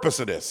the purpose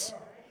of this?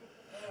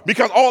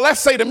 Because all that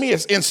say to me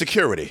is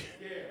insecurity.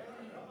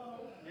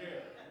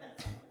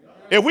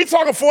 If we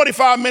talking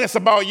 45 minutes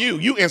about you,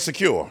 you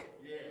insecure.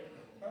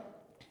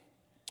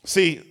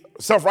 See,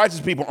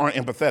 self-righteous people aren't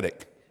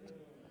empathetic.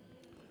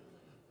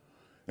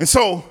 And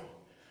so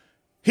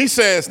he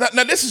says,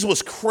 now this is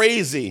what's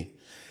crazy.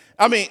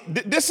 I mean,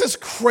 this is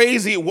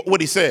crazy what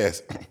he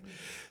says.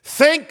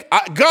 Thank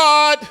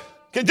God,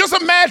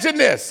 just imagine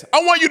this.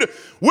 I want you to,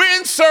 we're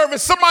in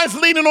service, somebody's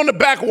leaning on the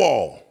back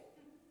wall.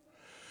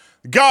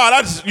 God,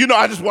 I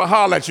just want to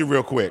holler at you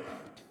real quick.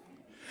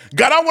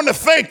 God, I want to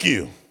thank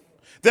you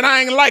that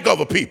I ain't like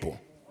other people.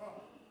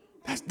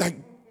 That's like,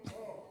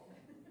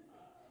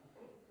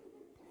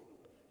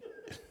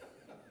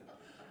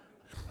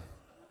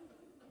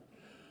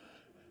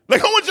 I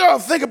want y'all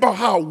to think about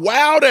how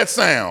wild that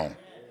sound.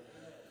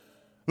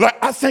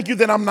 Like, I thank you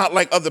that I'm not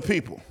like other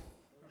people.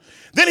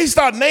 Then he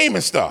started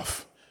naming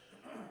stuff.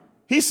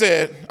 He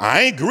said,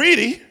 I ain't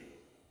greedy.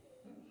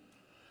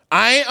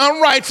 I ain't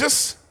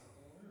unrighteous.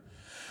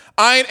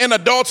 I ain't an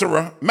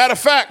adulterer. Matter of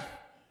fact,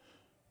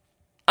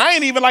 I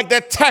ain't even like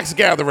that tax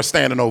gatherer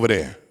standing over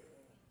there.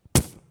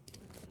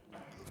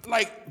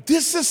 Like,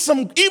 this is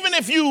even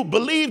if you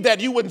believe that,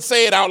 you wouldn't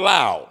say it out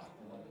loud.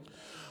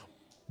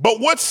 But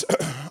what's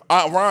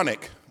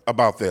ironic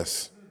about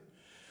this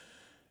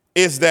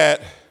is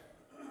that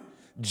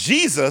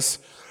Jesus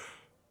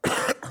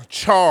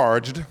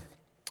charged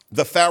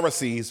the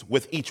Pharisees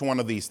with each one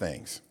of these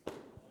things.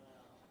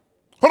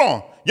 Hold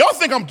on. Y'all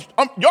think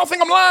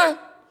I'm lying?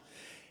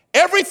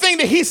 Everything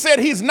that he said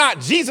he's not,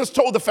 Jesus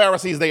told the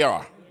Pharisees they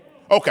are.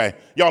 Okay,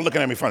 y'all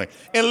looking at me funny.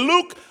 In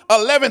Luke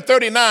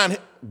 11:39,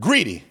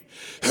 greedy,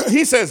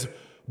 he says,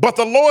 but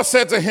the Lord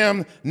said to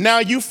him, now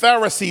you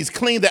Pharisees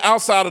clean the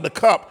outside of the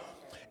cup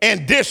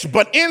and dish,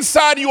 but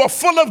inside you are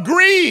full of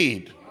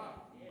greed.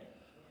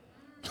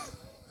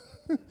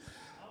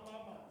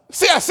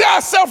 See how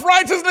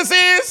self-righteousness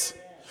is?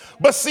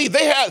 But see,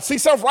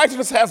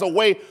 self-righteousness has a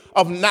way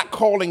of not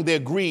calling their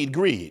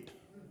greed.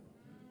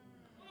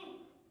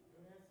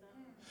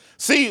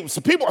 See, so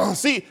people,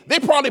 they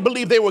probably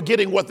believed they were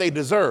getting what they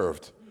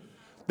deserved.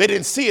 They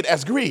didn't see it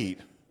as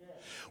greed.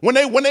 When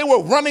they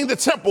were running the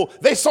temple,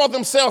 they saw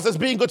themselves as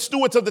being good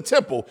stewards of the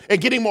temple and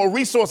getting more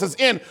resources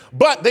in,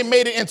 but they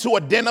made it into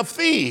a den of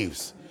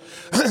thieves.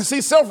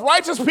 See,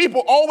 self-righteous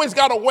people always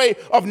got a way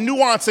of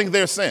nuancing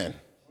their sin.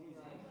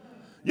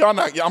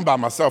 I'm by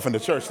myself in the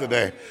church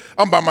today.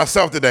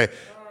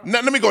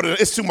 Now, let me go to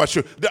it's too much.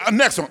 The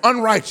next one,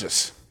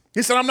 unrighteous.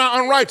 He said, I'm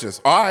not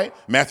unrighteous. All right,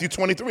 Matthew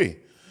 23,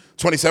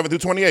 27 through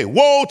 28.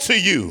 Woe to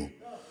you,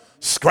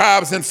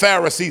 scribes and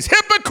Pharisees,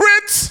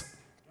 hypocrites!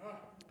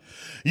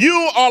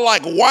 You are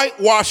like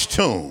whitewashed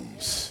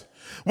tombs,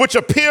 which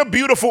appear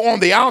beautiful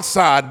on the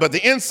outside, but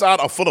the inside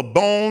are full of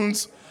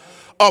bones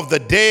of the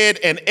dead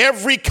and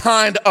every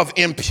kind of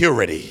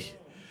impurity.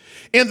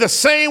 In the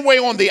same way,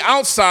 on the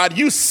outside,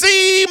 you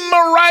seem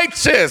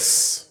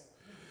righteous,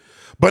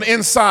 but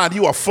inside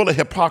you are full of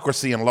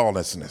hypocrisy and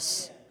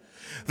lawlessness.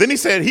 Then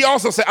he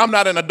also said, I'm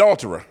not an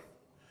adulterer.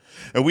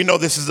 And we know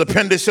this is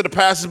appendage to the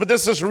passage, but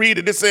let's just read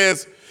it. It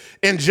says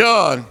in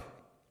John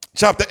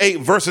chapter 8,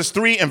 verses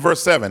 3 and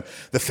verse 7,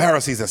 the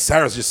Pharisees and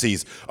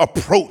Sadducees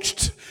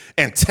approached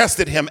and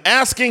tested him,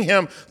 asking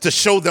him to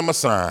show them a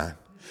sign.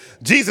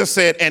 Jesus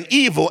said, an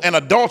evil and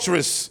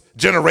adulterous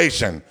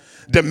generation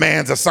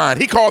demands a sign.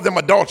 He called them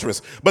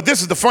adulterous. But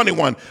this is the funny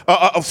one,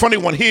 a funny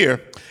one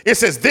here. It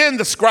says, then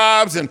the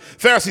scribes and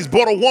Pharisees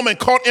brought a woman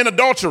caught in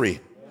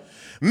adultery,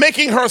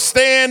 making her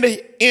stand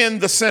in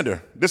the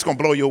center. This is going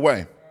to blow you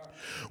away.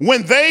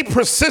 When they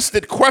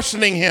persisted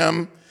questioning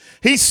him,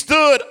 he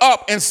stood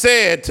up and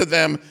said to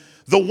them,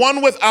 the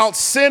one without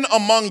sin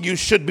among you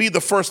should be the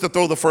first to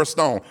throw the first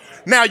stone.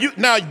 Now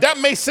that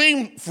may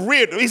seem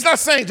weird. He's not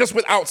saying just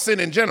without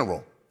sin in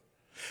general,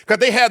 because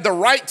they had the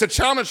right to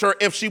challenge her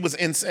if she was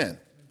in sin,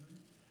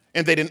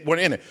 and they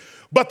weren't in it.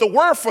 But the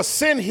word for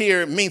sin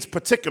here means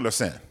particular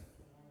sin.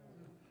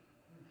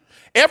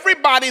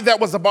 Everybody that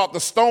was about to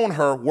stone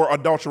her were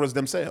adulterers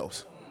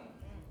themselves.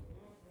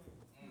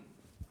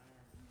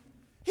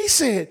 He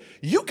said,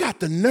 you got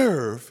the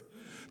nerve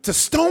to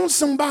stone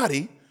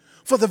somebody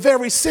for the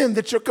very sin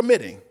that you're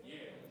committing.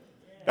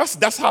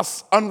 That's how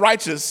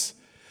unrighteous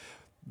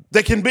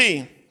they can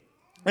be.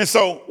 And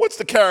so what's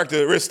the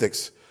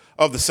characteristics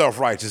of the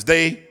self-righteous?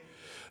 They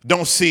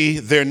don't see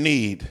their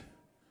need.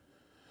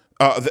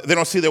 They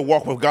don't see their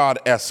walk with God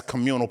as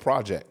communal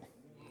project.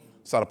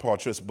 It's out of Paul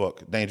Tritt's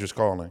book, Dangerous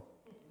Calling.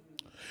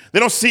 They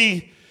don't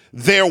see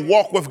their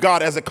walk with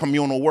God as a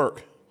communal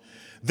work.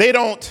 They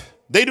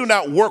do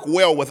not work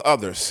well with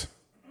others.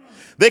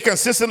 They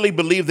consistently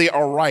believe they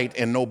are right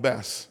and know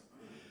best.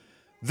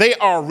 They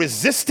are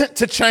resistant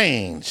to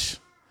change.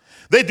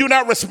 They do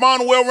not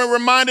respond well when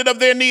reminded of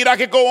their need. I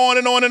could go on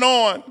and on and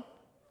on.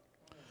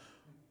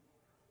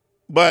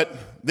 But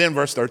then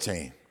verse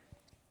 13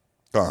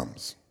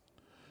 comes.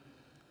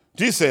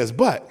 Jesus says,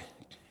 but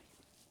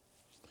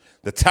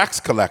the tax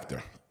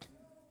collector,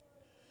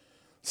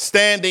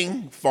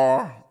 standing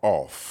far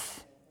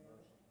off,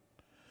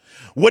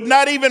 would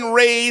not even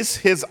raise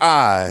his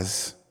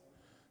eyes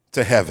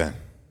to heaven,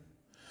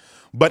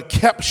 but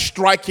kept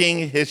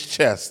striking his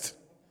chest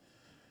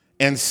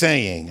and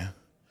saying,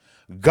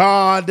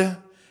 God,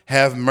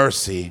 have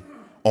mercy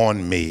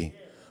on me,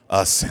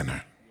 a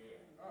sinner.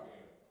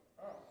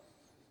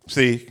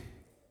 See,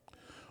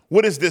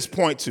 what does this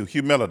point to?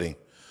 Humility.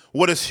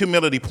 What does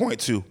humility point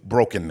to?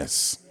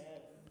 Brokenness.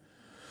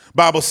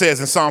 Bible says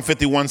in Psalm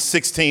 51,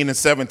 16 and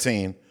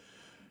 17,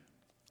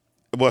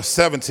 well,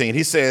 17,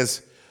 he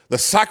says, the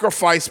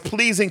sacrifice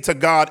pleasing to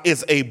God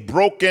is a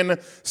broken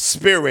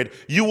spirit.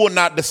 You will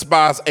not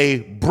despise a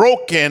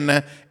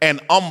broken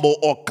and humble,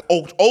 or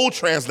old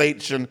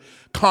translation,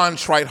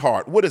 contrite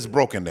heart. What is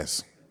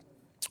brokenness?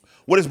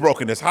 What is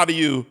brokenness? How do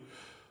you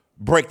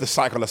break the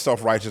cycle of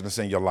self-righteousness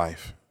in your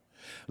life?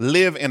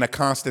 Live in a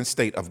constant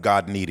state of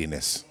God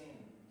neediness.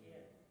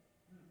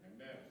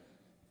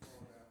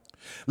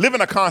 Live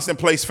in a constant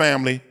place,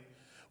 family,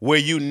 where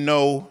you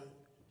know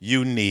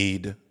you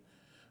need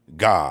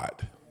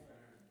God.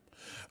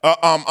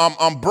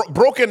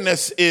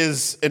 Brokenness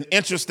is an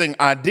interesting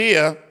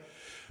idea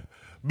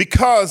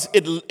because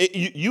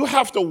you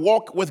have to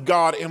walk with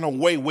God in a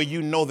way where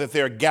you know that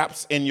there are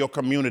gaps in your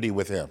community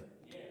with him.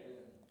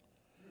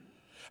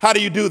 How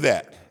do you do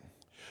that?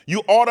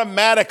 You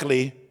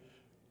automatically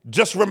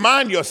just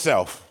remind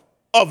yourself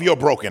of your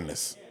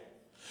brokenness.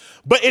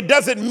 But it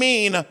doesn't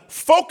mean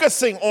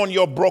focusing on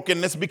your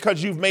brokenness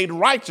because you've made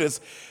righteous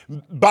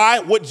by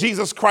what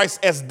Jesus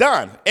Christ has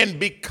done. And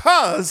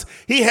because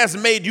he has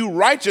made you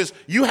righteous,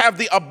 you have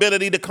the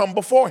ability to come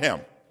before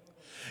him.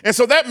 And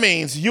so that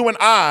means you and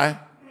I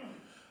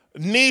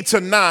need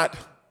to not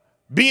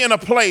be in a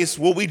place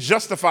where we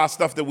justify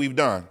stuff that we've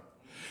done.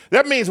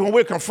 That means when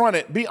we're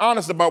confronted, be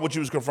honest about what you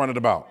was confronted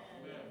about.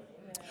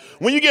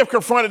 When you get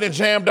confronted and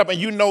jammed up and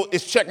you know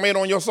it's checkmate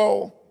on your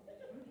soul,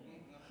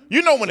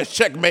 you know when it's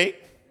checkmate.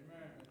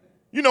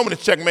 You know when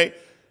it's checkmate.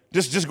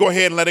 Just go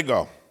ahead and let it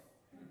go.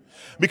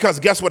 Because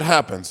guess what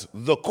happens?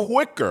 The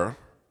quicker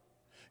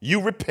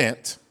you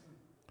repent,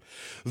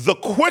 the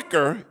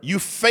quicker you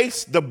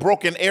face the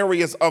broken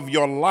areas of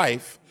your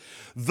life,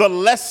 the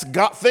less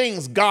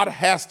things God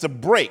has to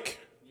break.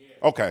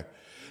 Okay.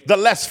 The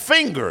less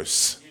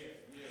fingers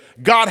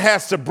God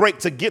has to break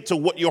to get to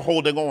what you're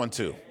holding on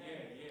to.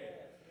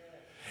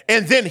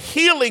 And then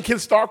healing can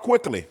start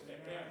quickly.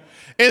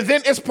 And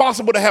then it's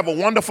possible to have a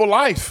wonderful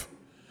life,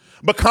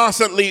 but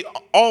constantly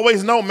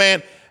always know,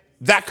 man,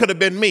 that could have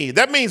been me.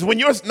 That means when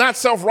you're not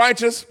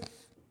self-righteous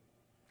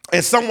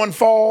and someone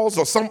falls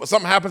or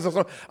something happens,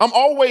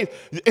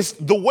 it's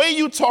the way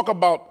you talk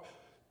about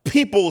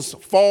people's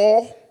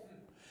fall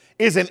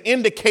is an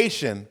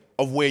indication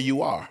of where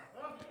you are.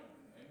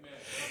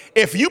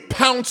 If you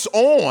pounce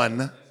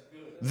on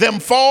them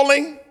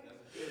falling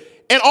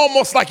and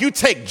almost like you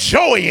take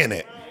joy in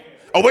it,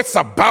 oh, it's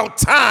about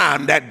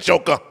time, that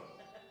joker.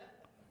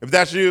 If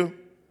that's you,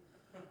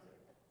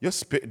 your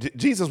spirit,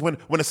 Jesus, when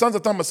the sons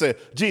of Thummim said,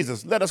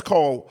 Jesus, let us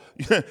call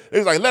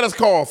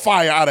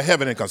fire out of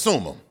heaven and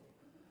consume them.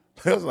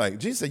 It was like,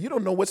 Jesus said, you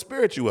don't know what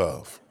spirit you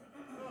of.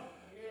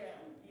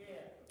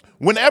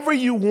 Whenever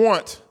you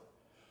want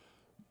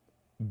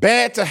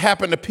bad to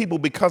happen to people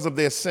because of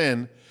their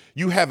sin,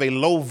 you have a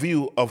low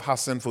view of how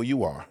sinful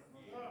you are.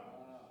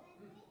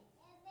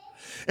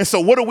 And so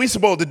what are we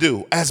supposed to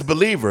do as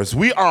believers?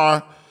 We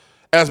are,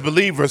 as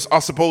believers,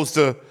 are supposed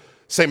to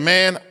say,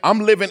 man, I'm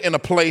living in a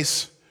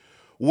place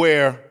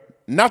where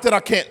not that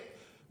I can't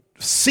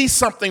see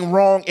something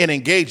wrong and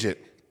engage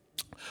it,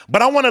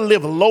 but I want to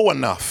live low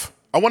enough.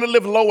 I want to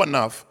live low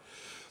enough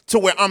to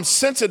where I'm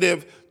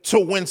sensitive to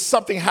when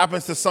something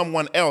happens to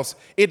someone else,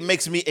 it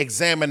makes me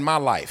examine my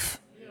life.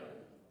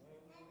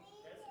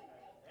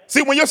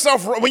 See, when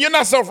you're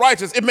not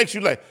self-righteous, it makes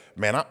you like,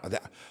 man,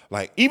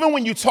 even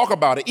when you talk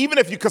about it, even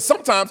if because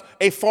sometimes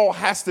a fall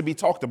has to be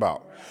talked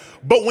about.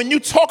 But when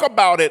you talk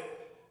about it,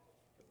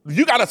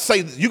 you got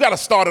to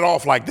start it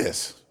off like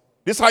this.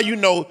 This is how you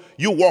know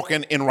you're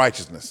walking in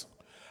righteousness.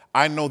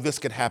 I know this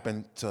could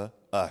happen to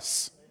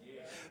us.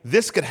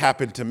 This could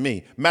happen to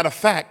me. Matter of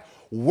fact,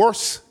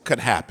 worse could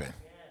happen.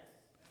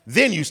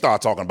 Then you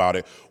start talking about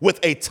it with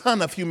a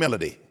ton of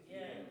humility.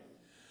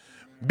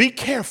 Be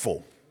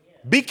careful.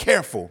 Be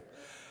careful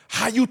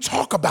how you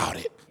talk about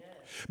it.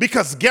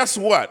 Because guess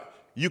what?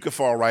 You could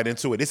fall right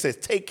into it. It says,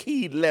 take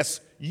heed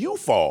lest you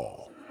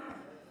fall.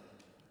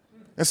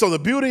 And so the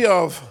beauty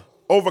of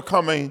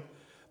overcoming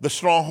the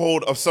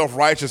stronghold of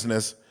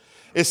self-righteousness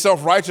is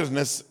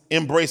self-righteousness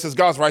embraces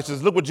God's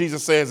righteousness. Look what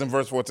Jesus says in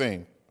verse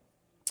 14.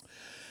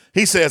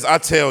 He says, I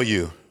tell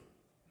you.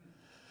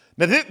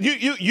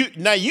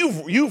 Now,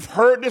 you've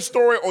heard this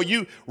story or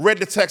you read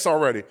the text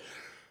already.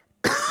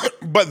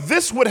 But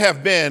this would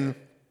have been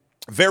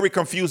very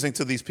confusing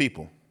to these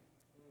people.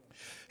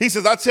 He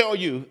says, I tell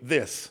you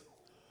this.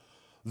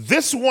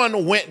 This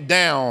one went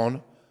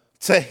down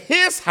to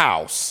his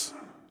house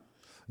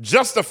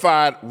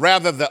justified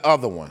rather the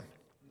other one.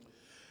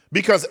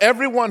 Because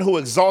everyone who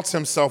exalts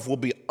himself will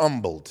be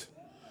humbled,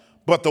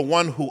 but the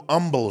one who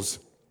humbles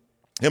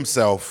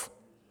himself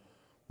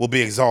will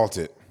be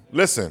exalted.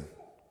 Listen,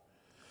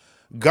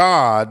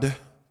 God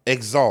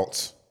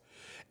exalts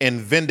and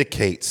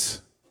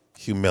vindicates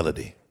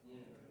humility.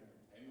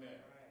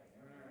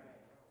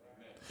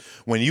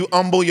 When you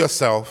humble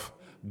yourself,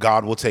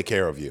 God will take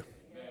care of you.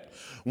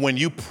 When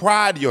you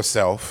pride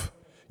yourself,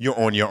 you're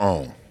on your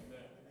own.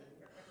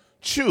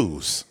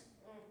 Choose.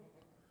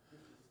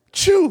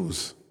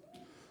 Choose.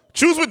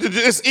 Choose what to do.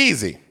 It's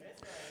easy.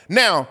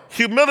 Now,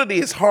 humility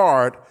is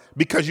hard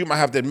because you might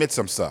have to admit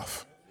some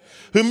stuff.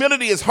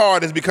 Humility is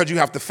hard is because you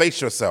have to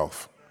face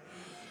yourself.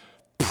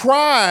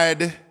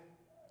 Pride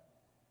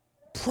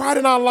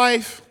in our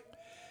life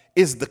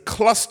is the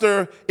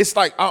cluster. It's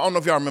like, I don't know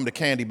if y'all remember the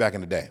candy back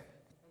in the day.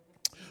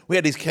 We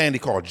had these candy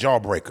called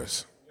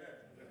Jawbreakers.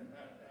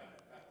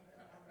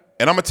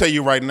 And I'm going to tell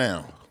you right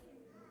now,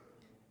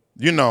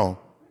 you know,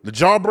 the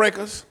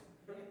Jawbreakers,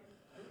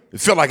 it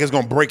feel like it's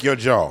going to break your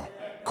jaw,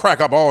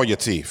 crack up all your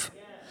teeth.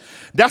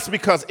 That's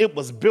because it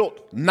was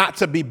built not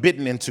to be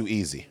bitten into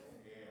easy.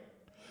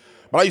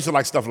 But I used to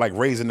like stuff like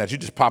Raisinets. You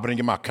just pop it in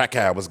your mouth,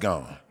 cacao was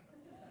gone.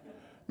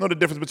 Know the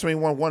difference between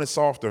one? One is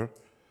softer,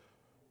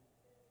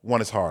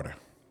 one is harder.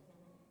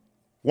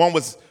 One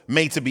was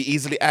made to be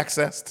easily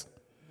accessed.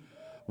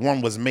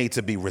 One was made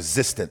to be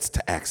resistant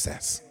to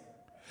access.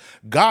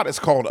 God has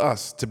called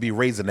us to be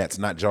Raisinets,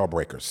 not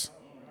Jawbreakers.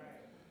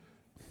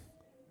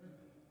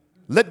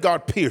 Let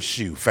God pierce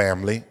you,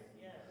 family,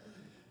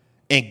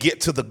 and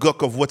get to the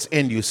gook of what's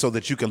in you so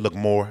that you can look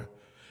more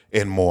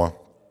and more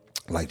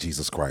like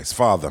Jesus Christ.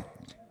 Father,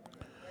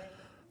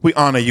 we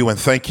honor you and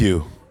thank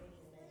you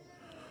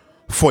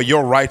for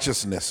your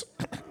righteousness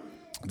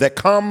that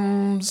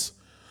comes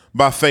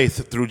by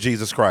faith through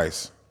Jesus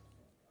Christ.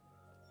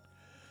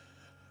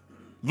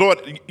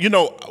 Lord, you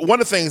know, one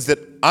of the things that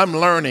I'm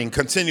learning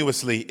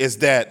continuously is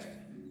that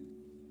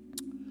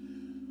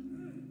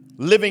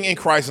living in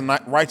Christ and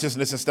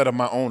righteousness instead of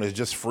my own is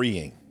just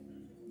freeing.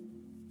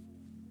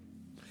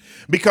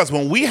 Because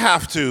when we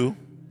have to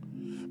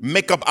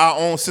make up our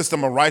own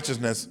system of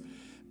righteousness,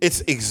 it's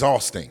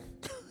exhausting.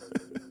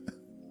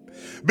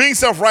 Being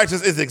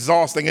self-righteous is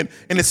exhausting, and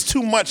it's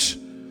too much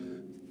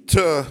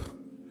to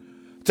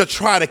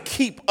try to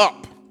keep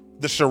up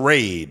the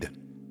charade.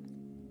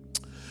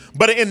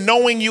 But in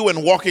knowing you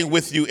and walking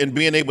with you and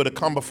being able to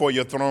come before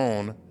your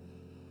throne,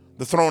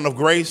 the throne of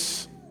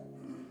grace,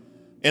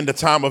 in the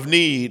time of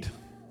need,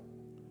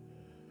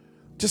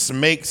 just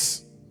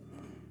makes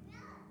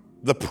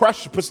the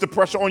pressure, puts the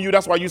pressure on you.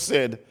 That's why you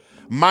said,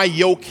 my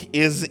yoke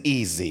is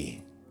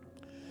easy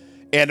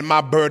and my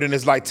burden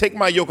is light. Take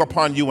my yoke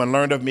upon you and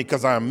learn of me,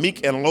 because I am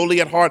meek and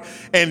lowly at heart,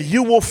 and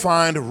you will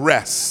find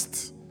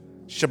rest,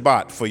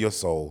 Shabbat, for your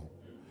soul.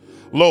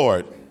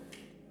 Lord,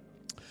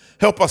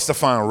 help us to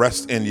find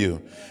rest in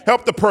you.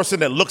 Help the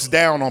person that looks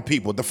down on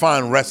people to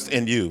find rest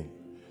in you.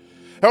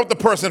 Help the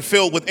person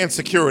filled with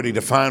insecurity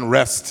to find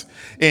rest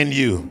in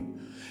you.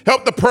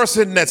 Help the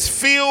person that's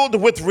filled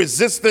with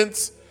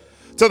resistance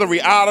to the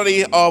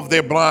reality of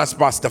their blind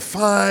spots to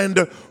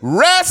find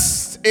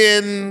rest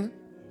in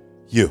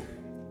you.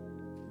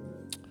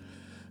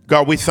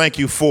 God, we thank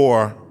you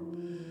for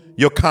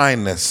your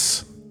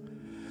kindness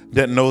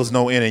that knows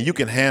no end, and you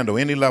can handle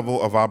any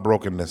level of our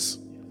brokenness.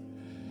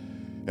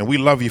 And we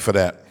love you for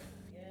that.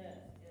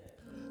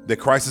 That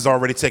Christ has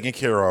already taken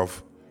care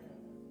of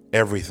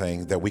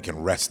everything, that we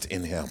can rest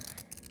in him.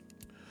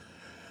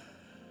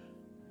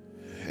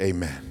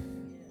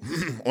 Amen.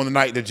 On the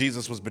night that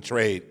Jesus was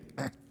betrayed,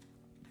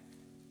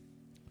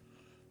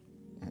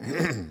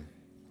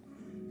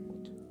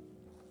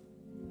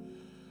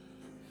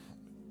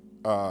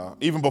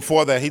 even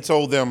before that, he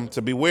told them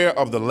to beware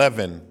of the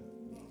leaven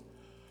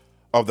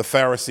of the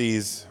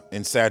Pharisees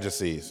and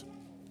Sadducees.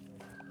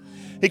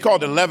 He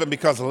called it leaven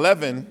because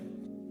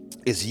leaven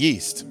is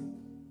yeast.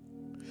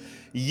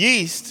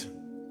 Yeast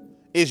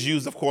is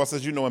used, of course,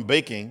 as you know, in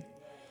baking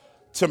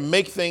to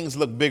make things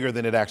look bigger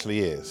than it actually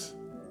is.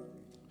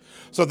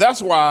 So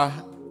that's why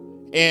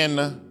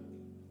in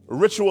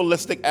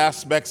ritualistic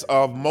aspects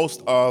of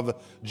most of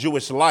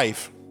Jewish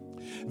life,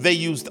 they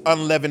used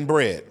unleavened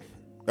bread.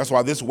 That's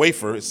why this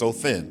wafer is so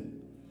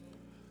thin.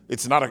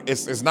 It's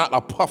not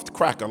a puffed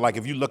cracker. Like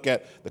if you look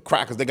at the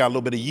crackers, they got a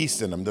little bit of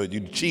yeast in them. The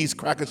cheese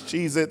crackers,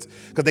 Cheez-Its,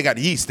 because they got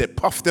yeast that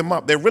puffed them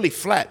up. They're really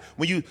flat.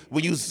 When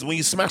you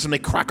smash them, they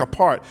crack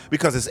apart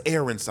because there's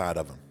air inside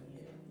of them.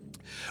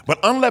 But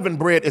unleavened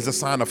bread is a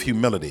sign of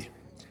humility.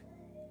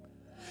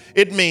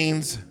 It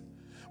means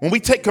when we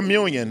take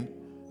communion,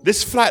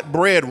 this flat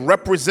bread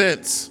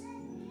represents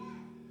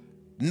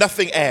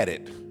nothing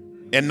added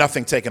and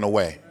nothing taken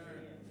away.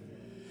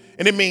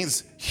 And it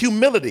means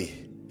humility.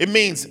 It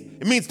means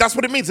that's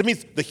what it means. It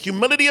means the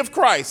humility of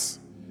Christ.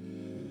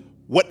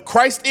 What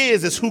Christ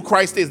is who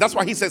Christ is. That's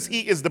why he says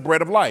he is the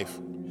bread of life.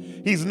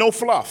 He's no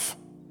fluff.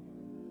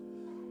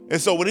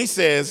 And so when he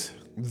says,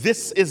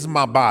 this is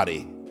my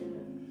body,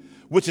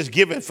 which is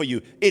given for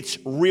you, it's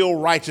real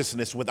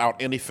righteousness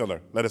without any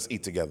filler. Let us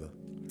eat together.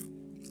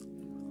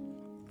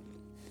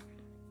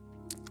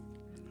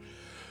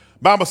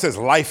 Bible says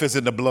life is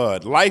in the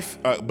blood.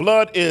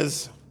 Blood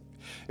is,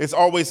 it's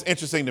always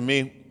interesting to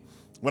me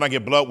when I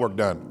get blood work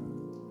done.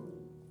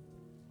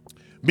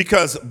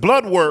 Because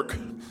blood work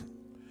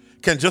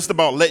can just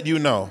about let you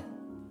know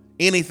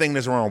anything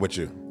that's wrong with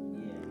you.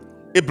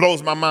 It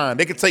blows my mind.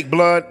 They can take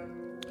blood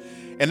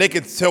and they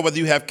can tell whether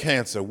you have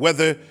cancer,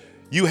 whether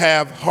you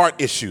have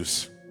heart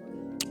issues,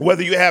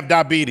 whether you have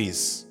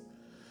diabetes,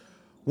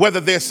 whether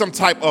there's some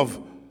type of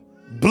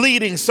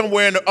bleeding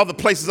somewhere in the other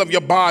places of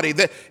your body.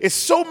 There is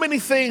so many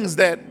things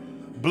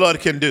that blood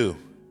can do.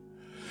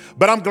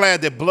 But I'm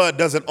glad that blood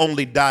doesn't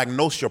only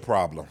diagnose your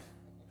problem.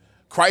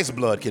 Christ's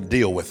blood can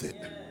deal with it.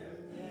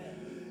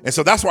 And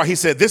so that's why he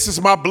said, this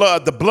is my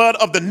blood, the blood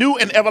of the new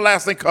and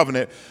everlasting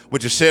covenant,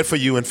 which is shed for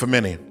you and for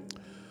many,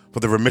 for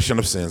the remission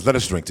of sins. Let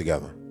us drink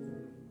together.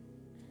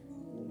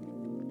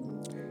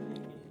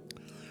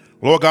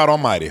 Lord God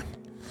Almighty,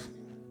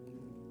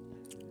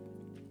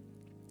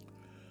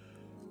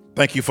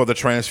 thank you for the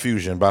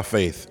transfusion by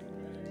faith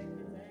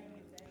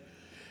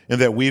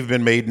and that we've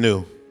been made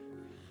new.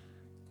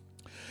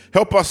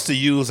 Help us to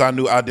use our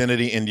new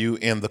identity in you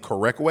in the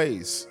correct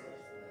ways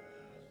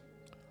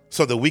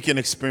so that we can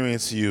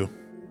experience you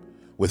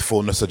with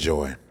fullness of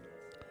joy.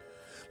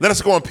 Let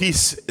us go in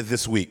peace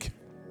this week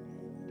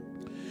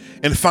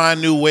and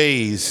find new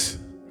ways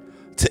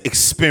to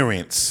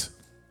experience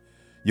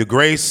your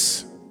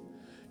grace,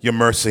 your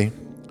mercy,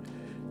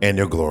 and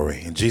your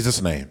glory. In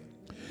Jesus' name,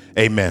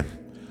 amen.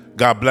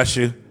 God bless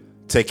you.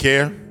 Take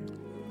care.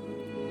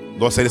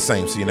 Lord, say the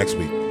same. See you next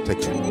week.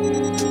 Take care.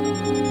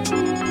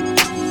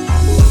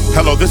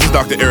 Hello, this is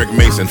Dr. Eric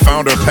Mason,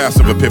 founder and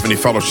pastor of Epiphany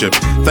Fellowship.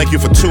 Thank you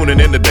for tuning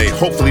in today.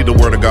 Hopefully the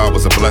word of God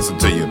was a blessing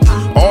to you.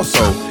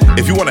 Also,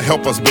 if you want to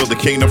help us build the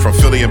kingdom from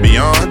Philly and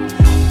beyond,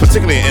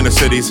 particularly in inner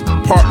cities,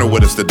 partner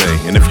with us today.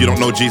 And if you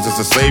don't know Jesus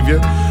as Savior,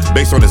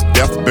 based on his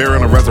death,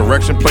 burial, and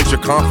resurrection, place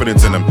your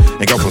confidence in him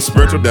and go from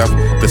spiritual death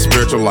to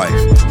spiritual life.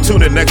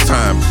 Tune in next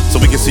time so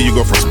we can see you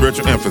go from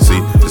spiritual infancy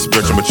to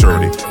spiritual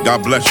maturity.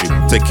 God bless you.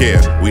 Take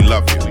care. We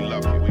love you.